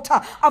step out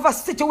of a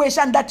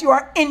situation that you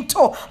are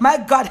into, my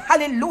God,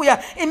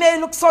 hallelujah. It may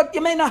look so,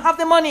 you may not have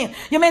the money.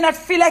 You may not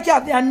feel like you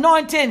have the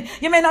anointing.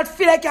 You may not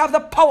feel like you have the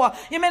power.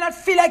 You may not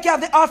feel like you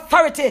have the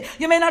authority.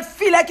 You may not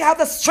feel like you have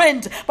the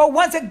strength. But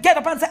once you get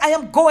up and say, I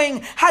am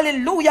going,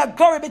 hallelujah,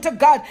 glory be to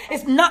God.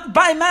 It's not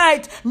by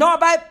might nor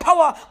by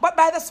power, but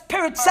by the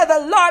Spirit, said the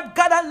Lord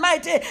God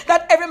Almighty,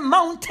 that every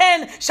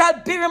mountain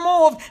shall be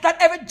removed, that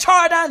every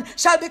Jordan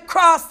shall be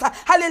crossed,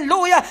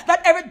 hallelujah,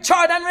 that every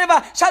Jordan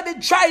river shall be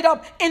dried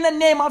up in the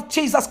name of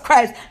Jesus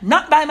Christ.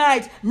 Not by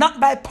might, not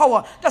by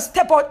power. Just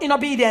step out in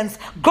obedience.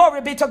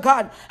 Glory be to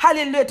God.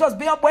 Hallelujah. It was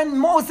when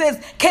Moses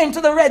came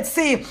to the Red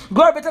Sea.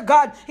 Glory be to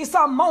God. He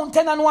saw a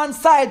mountain on one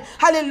side.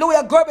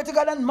 Hallelujah. Glory be to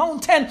God. And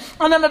mountain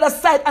on another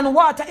side. And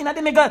water in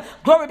the middle.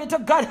 Glory be to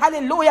God.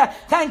 Hallelujah.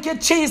 Thank you,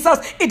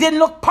 Jesus. It didn't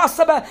look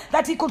possible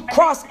that he could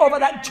cross over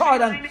that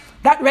Jordan,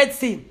 that Red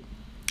Sea.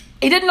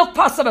 It didn't look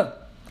possible.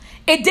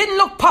 It didn't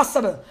look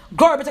possible.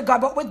 Glory be to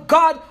God. But with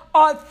God,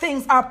 all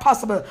things are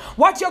possible.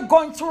 What you're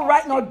going through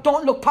right now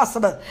don't look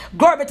possible.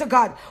 Glory be to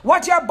God.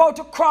 What you're about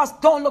to cross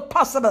don't look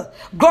possible.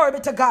 Glory be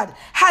to God.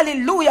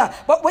 Hallelujah.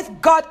 But with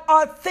God,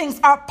 all things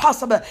are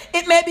possible.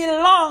 It may be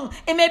long.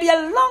 It may be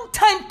a long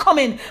time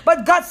coming.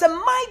 But God said,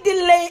 my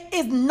delay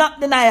is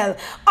not denial.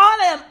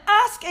 All I am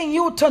asking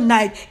you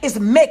tonight is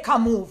make a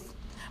move.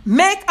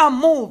 Make a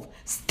move.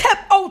 Step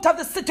out of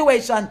the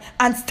situation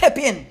and step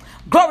in.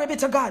 Glory be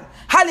to God.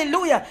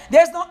 Hallelujah.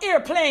 There's no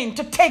airplane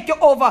to take you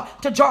over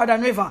to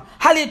Jordan River.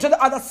 Hallelujah. To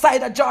the other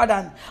side of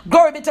Jordan.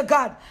 Glory be to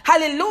God.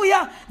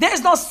 Hallelujah. There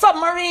is no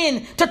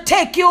submarine to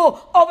take you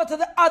over to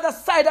the other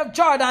side of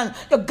Jordan.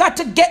 You got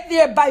to get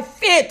there by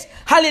faith.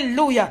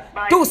 Hallelujah.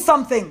 Do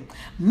something.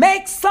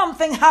 Make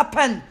something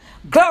happen.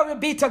 Glory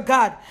be to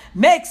God.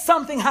 Make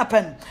something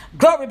happen.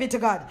 Glory be to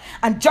God.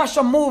 And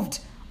Joshua moved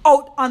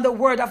out on the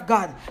word of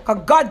God,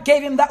 because God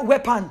gave him that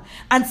weapon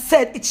and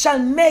said, it shall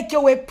make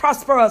your way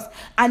prosperous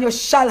and you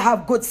shall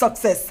have good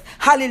success.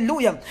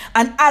 Hallelujah.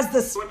 And as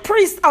the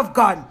priest of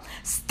God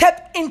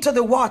stepped into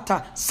the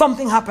water,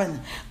 something happened.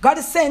 God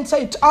is saying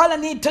to you, all I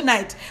need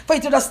tonight for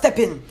you to just step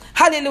in.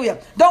 Hallelujah.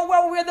 Don't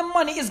worry where the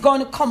money is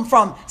going to come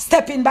from.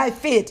 Step in by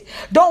faith.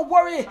 Don't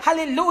worry,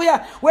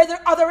 hallelujah, where the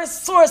other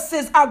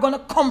resources are going to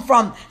come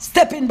from.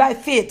 Step in by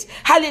faith.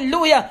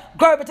 Hallelujah.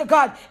 Glory be to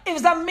God. If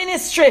it's a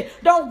ministry,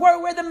 don't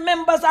worry where the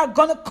members are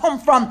going to come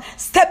from.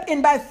 Step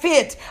in by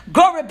faith.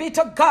 Glory be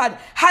to God.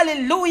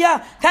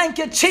 Hallelujah. Thank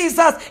you,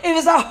 Jesus. If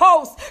it's a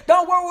house,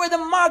 don't worry where the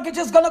mortgage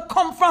is going to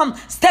come from.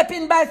 Step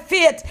in by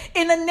faith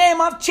in the name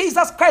of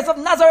Jesus Christ of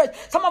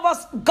Nazareth. Some of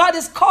us, God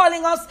is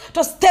calling us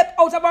to step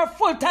out of our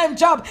full-time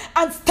job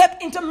and step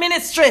into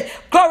ministry.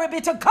 Glory be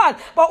to God.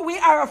 But we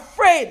are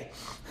afraid.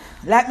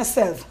 Like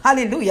myself.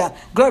 Hallelujah.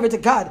 Glory be to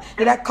God.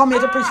 Did I come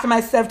here to preach to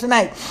myself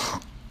tonight?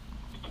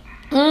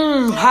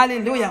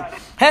 Hallelujah.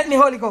 Help me,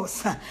 Holy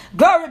Ghost.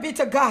 Glory be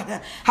to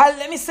God.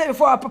 Let me say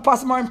before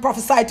Pastor Morin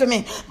prophesy to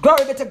me.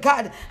 Glory be to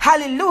God.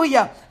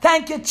 Hallelujah.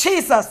 Thank you,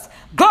 Jesus.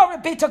 Glory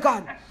be to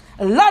God.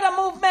 A lot of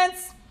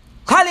movements.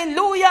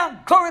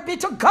 Hallelujah. Glory be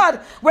to God.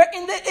 We're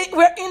in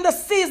the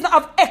season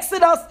of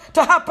Exodus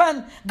to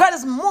happen. God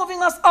is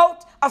moving us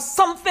out of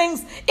some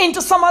things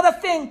into some other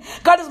thing.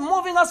 God is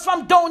moving us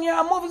from down here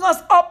and moving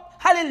us up.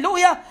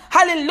 Hallelujah.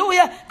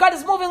 Hallelujah. God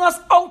is moving us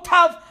out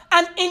of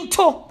and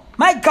into.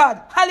 My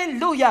God,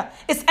 hallelujah,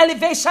 it's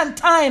elevation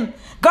time.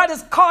 God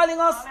is calling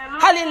us,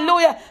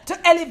 hallelujah,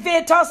 to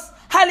elevate us,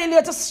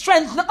 hallelujah, to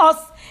strengthen us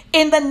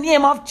in the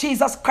name of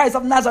Jesus Christ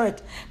of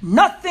Nazareth.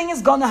 Nothing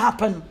is going to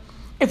happen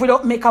if we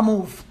don't make a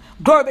move.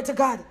 Glory be to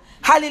God.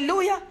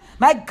 Hallelujah.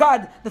 My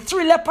God, the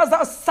 3 lepers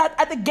that sat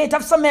at the gate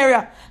of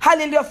Samaria,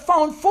 hallelujah,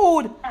 found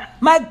food.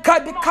 My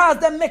God, because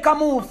they make a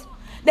move.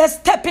 They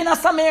step in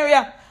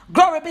Samaria.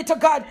 Glory be to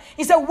God.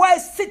 He said, why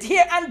sit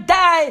here and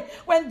die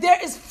when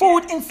there is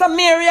food in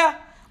Samaria?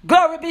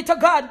 Glory be to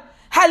God.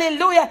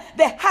 Hallelujah.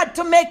 They had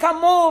to make a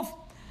move.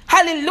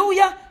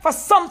 Hallelujah. For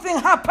something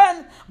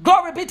happened.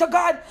 Glory be to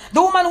God.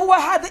 The woman who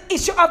had the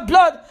issue of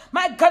blood,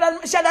 my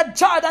God, she had a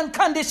Jordon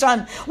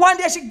condition. One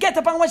day she get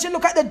up, and when she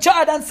look at the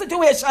Jordon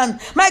situation,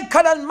 my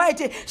God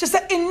Almighty, she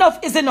said, enough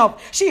is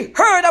enough. She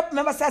heard up.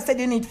 Remember, I said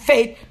you need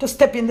faith to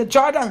step in the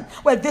Jordon.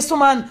 Well, this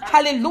woman,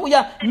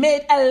 hallelujah,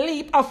 made a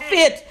leap of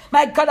faith.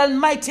 My God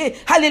Almighty,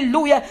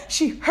 hallelujah.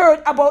 She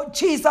heard about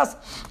Jesus,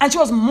 and she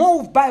was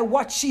moved by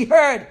what she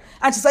heard.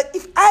 And she said,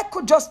 if I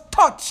could just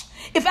touch,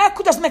 if I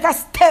could just make a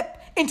step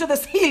into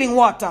this healing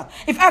water,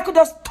 if I could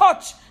just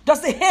touch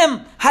just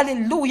him,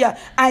 hallelujah,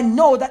 I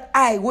know that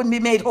I wouldn't be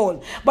made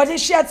whole. But if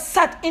she had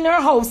sat in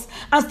her house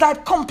and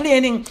started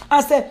complaining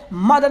and said,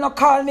 mother no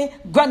call me,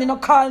 granny no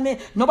call me,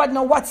 nobody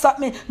no WhatsApp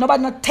me,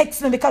 nobody no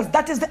text me, because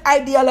that is the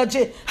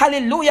ideology,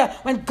 hallelujah.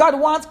 When God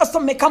wants us to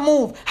make a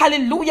move,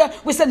 hallelujah,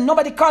 we said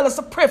nobody called us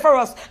to pray for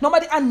us,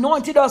 nobody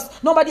anointed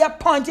us, nobody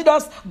appointed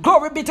us.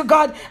 Glory be to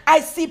God.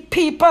 I see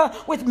people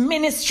with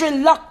ministry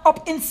locked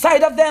up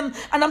inside of them,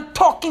 and I'm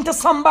talking to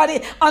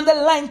somebody on the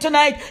line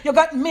tonight. You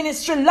got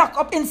ministry locked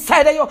up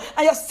inside of you,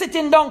 and you're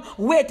sitting down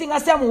waiting. I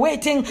say, I'm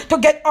waiting to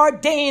get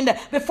ordained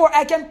before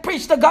I can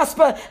preach the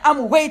gospel.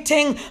 I'm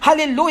waiting,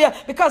 hallelujah,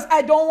 because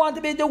I don't want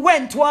to be the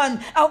went one.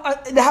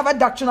 They have a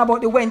doctrine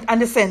about the went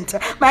and the sent.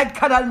 My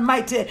God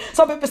Almighty.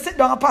 Some people sit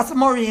down, Pastor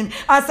Maureen,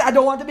 and say, I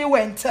don't want to be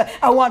went,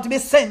 I want to be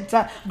sent.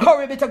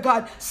 Glory be to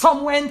God.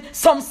 Some went,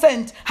 some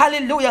sent,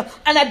 hallelujah.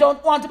 And I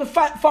don't want to be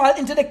fall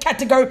into the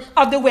category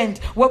of the went.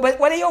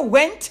 Whether you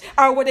went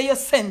or whether you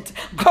sent,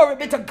 glory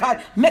be to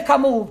God. Make a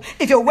move.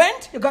 If you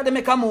went, you got to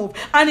make a move.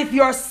 And if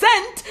you're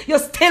sent, you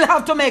still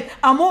have to make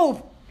a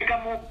move.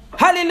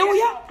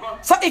 Hallelujah.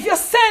 So if you're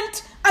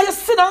sent and you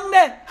sit down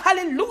there,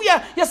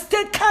 hallelujah, you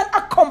still can't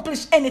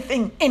accomplish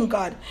anything in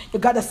God. You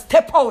got to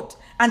step out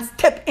and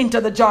step into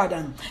the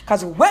Jordon.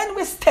 Because when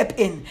we step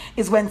in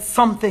is when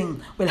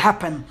something will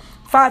happen.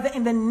 Father,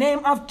 in the name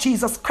of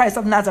Jesus Christ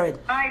of Nazareth,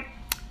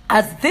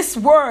 as this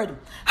word,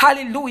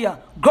 hallelujah,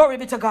 glory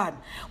be to God,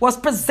 was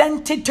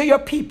presented to your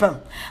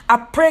people, I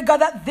pray, God,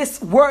 that this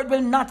word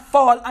will not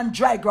fall on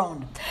dry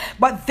ground,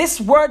 but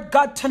this word,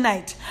 God,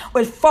 tonight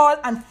will fall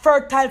on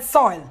fertile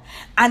soil,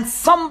 and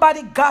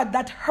somebody, God,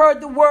 that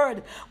heard the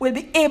word will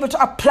be able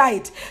to apply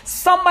it.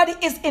 Somebody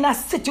is in a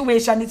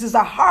situation. It is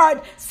a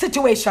hard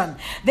situation.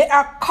 They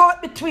are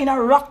caught between a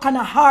rock and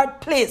a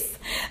hard place.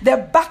 Their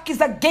back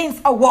is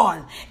against a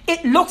wall.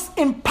 It looks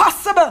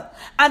impossible,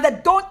 and they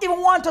don't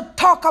even want to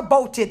talk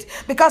about it,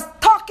 because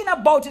talking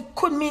about it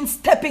could mean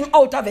stepping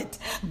out of it.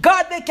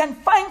 God, they can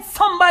find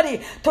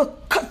somebody to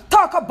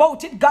talk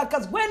about it, God,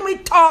 because when we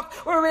talk,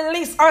 we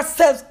release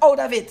ourselves out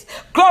of it.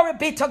 Glory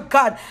be to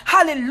God.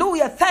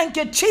 Hallelujah. Thank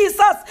you,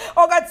 Jesus.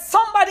 Oh God,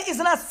 somebody is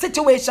in a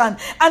situation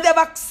and they've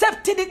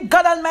accepted it,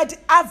 God Almighty,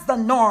 as the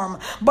norm.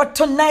 But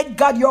tonight,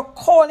 God, you're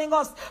calling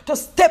us to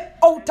step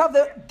out of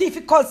the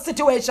difficult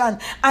situation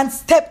and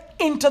step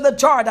into the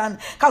Jordon,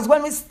 because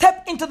when we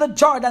step into the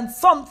Jordon,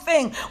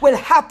 something will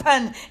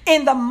happen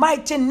in the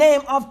mighty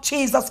name of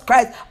Jesus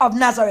Christ of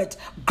Nazareth.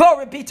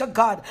 Glory be to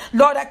God.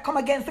 Lord, I come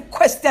against the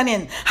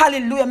questioning.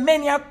 Hallelujah.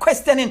 Many are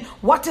questioning,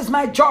 what is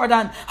my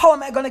Jordon? How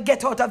am I going to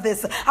get out of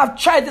this? I've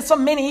tried this for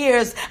many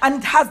years and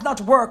it has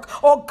not worked.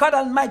 Oh God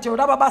Almighty,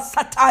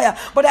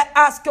 but I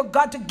ask you,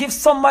 God, to give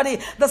somebody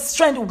the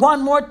strength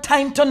one more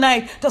time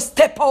tonight to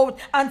step out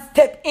and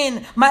step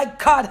in. My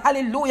God,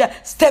 hallelujah.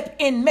 Step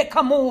in, make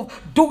a move,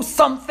 do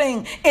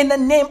something in the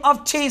name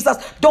of Jesus.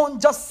 Don't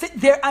just sit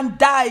there and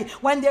die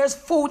when there's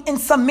food in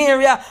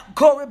Samaria.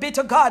 Glory be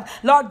to God.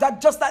 Lord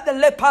God, just like the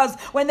lepers,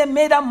 when they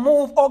made a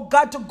move, oh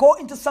God, to go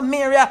into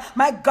Samaria,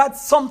 my God,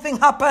 something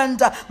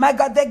happened. My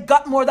God, they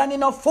got more than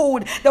enough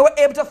food. They were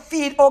able to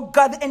feed, oh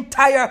God, the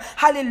entire,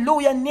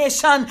 hallelujah,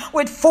 nation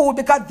with food,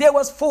 because there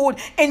was food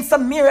in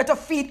Samaria to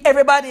feed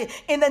everybody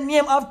in the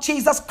name of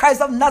Jesus Christ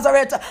of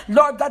Nazareth.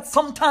 Lord God,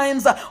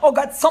 sometimes, oh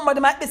God,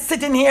 somebody might be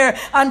sitting here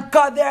and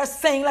God, they are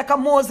saying like a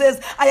Moses,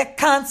 I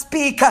can't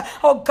speak.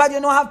 Oh God, you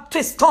know, I have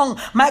twist tongue.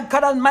 My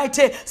God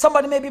Almighty,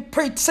 somebody may be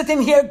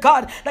sitting here,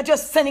 God, that you're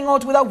sending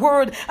out with a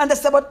word, and they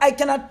say, but I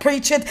cannot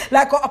preach it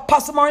like our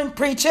Apostle Maureen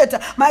preach it.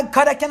 My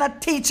God, I cannot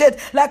teach it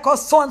like our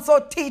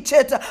so-and-so teach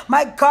it.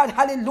 My God,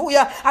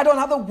 hallelujah, I don't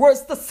have the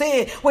words to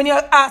say when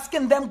you're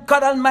asking them,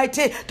 God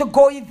Almighty, to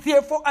go ye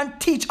therefore and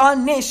teach all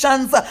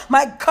nations.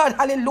 My God,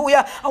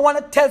 hallelujah, I want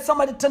to tell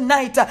somebody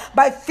tonight,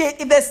 by faith,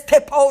 if they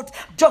step out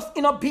just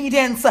in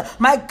obedience,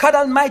 my God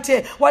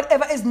Almighty,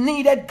 whatever is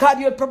needed, God,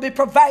 you'll probably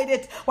provide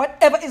it.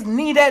 Whatever is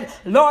needed,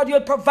 Lord,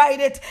 you'll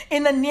provide it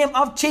in the name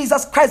of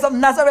Jesus Christ of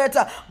Nazareth.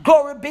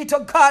 Glory be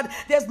to God.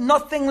 There's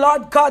nothing,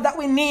 Lord God, that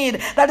we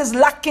need that is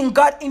lacking,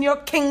 God, in your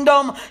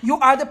kingdom. You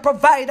are the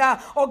provider.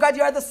 Oh God,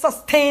 you are the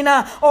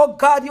sustainer. Oh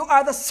God, you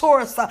are the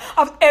source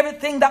of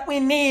everything that we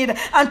need.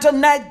 And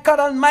tonight, God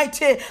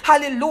Almighty,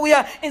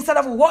 hallelujah, instead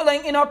of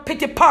wallowing in our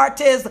pity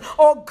parties,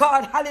 oh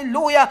God,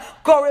 hallelujah,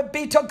 glory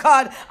be to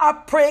God. I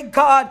pray,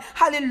 God,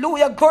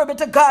 hallelujah, glory be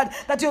to God,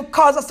 that you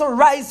cause us to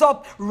rise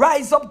up,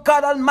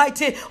 God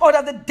Almighty, out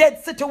of the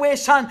dead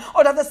situation,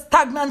 out of the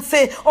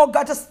stagnancy, oh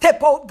God, to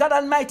step out, God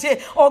Almighty,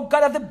 oh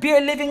God, of the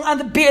beer living on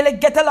the barely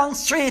get along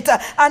street,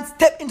 and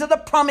step into the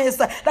promise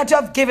that you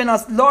have given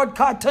us, Lord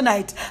God,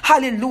 tonight.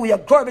 Hallelujah,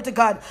 glory be to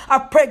God. I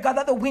pray, God,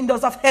 that the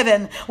windows of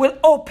heaven will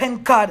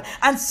open, God,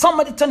 and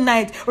somebody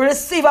tonight will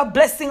receive a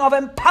blessing of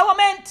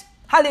empowerment.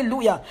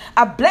 Hallelujah.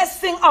 A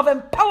blessing of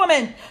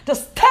empowerment to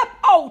step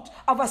out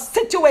of a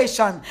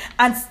situation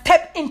and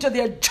step into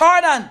their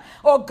Jordan,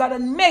 oh God,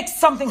 and make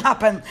something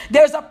happen.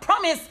 There's a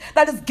promise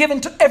that is given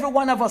to every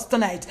one of us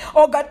tonight.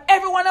 Oh God,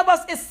 every one of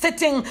us is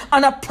sitting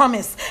on a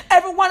promise.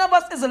 Every one of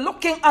us is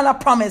looking on a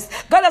promise.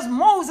 God, as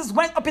Moses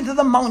went up into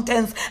the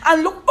mountains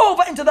and looked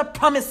over into the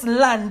promised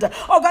land.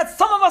 Oh God,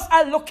 some of us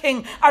are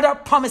looking at our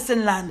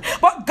promising land.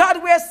 But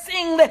God, we are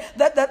seeing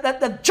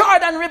the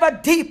Jordan River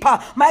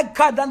deeper, my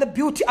God, than the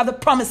beauty of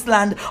the promised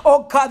land.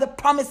 Oh God, the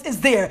promise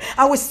is there.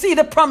 And we see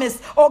the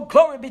promise. Oh,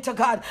 glory be to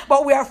God.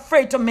 But we are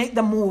afraid to make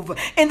the move.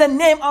 In the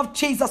name of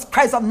Jesus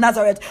Christ of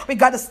Nazareth, we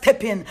got to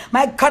step in.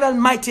 My God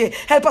Almighty,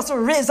 help us to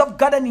raise up,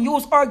 God, and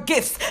use our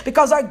gifts,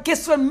 because our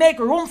gifts will make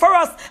room for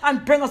us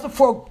and bring us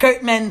before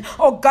great men.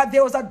 Oh God,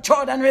 there was a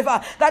Jordan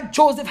River that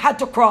Joseph had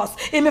to cross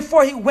even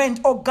before he went,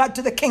 oh God,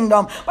 to the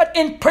kingdom. But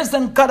in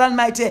prison, God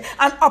Almighty,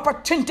 an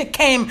opportunity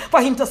came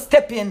for him to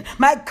step in.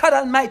 My God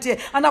Almighty,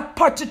 an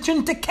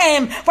opportunity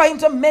came for him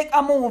to make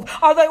a move.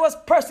 Although he was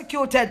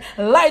persecuted,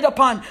 lied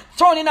upon,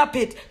 thrown in a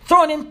pit,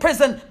 thrown in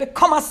prison,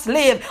 become a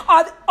slave,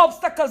 all the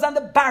obstacles and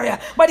the barrier.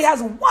 But he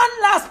has one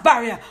last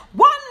barrier,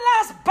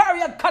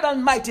 God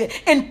Almighty,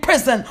 in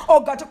prison,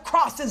 oh God, to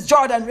cross his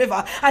Jordan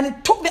River. And he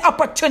took the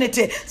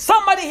opportunity.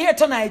 Somebody here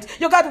tonight,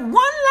 you got one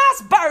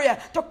last barrier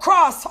to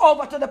cross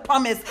over to the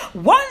promise.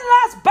 One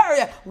last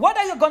barrier. What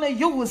are you going to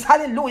use?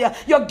 Hallelujah.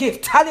 Your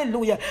gift.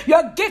 Hallelujah.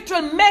 Your gift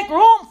will make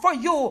room for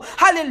you.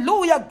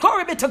 Hallelujah.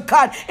 Glory be to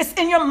God. It's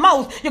in your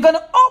mouth. You're going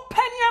to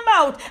open your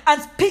mouth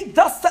and speak,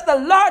 thus said the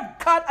Lord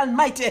God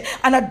Almighty,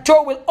 and a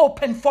door will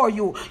open for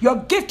you. Your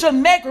gift will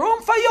make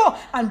room for you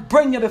and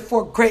bring you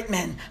before great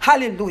men.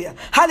 Hallelujah.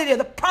 Hallelujah.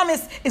 The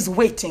promise is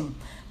waiting.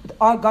 But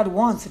all God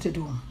wants you to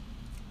do,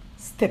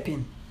 step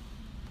in.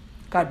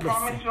 God bless you.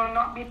 The promise will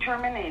not be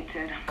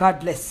terminated. God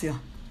bless you.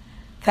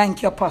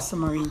 Thank you, Apostle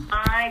Maureen,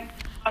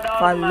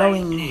 for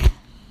allowing me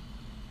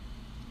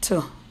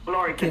to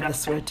give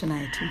this word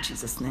tonight in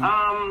Jesus' name.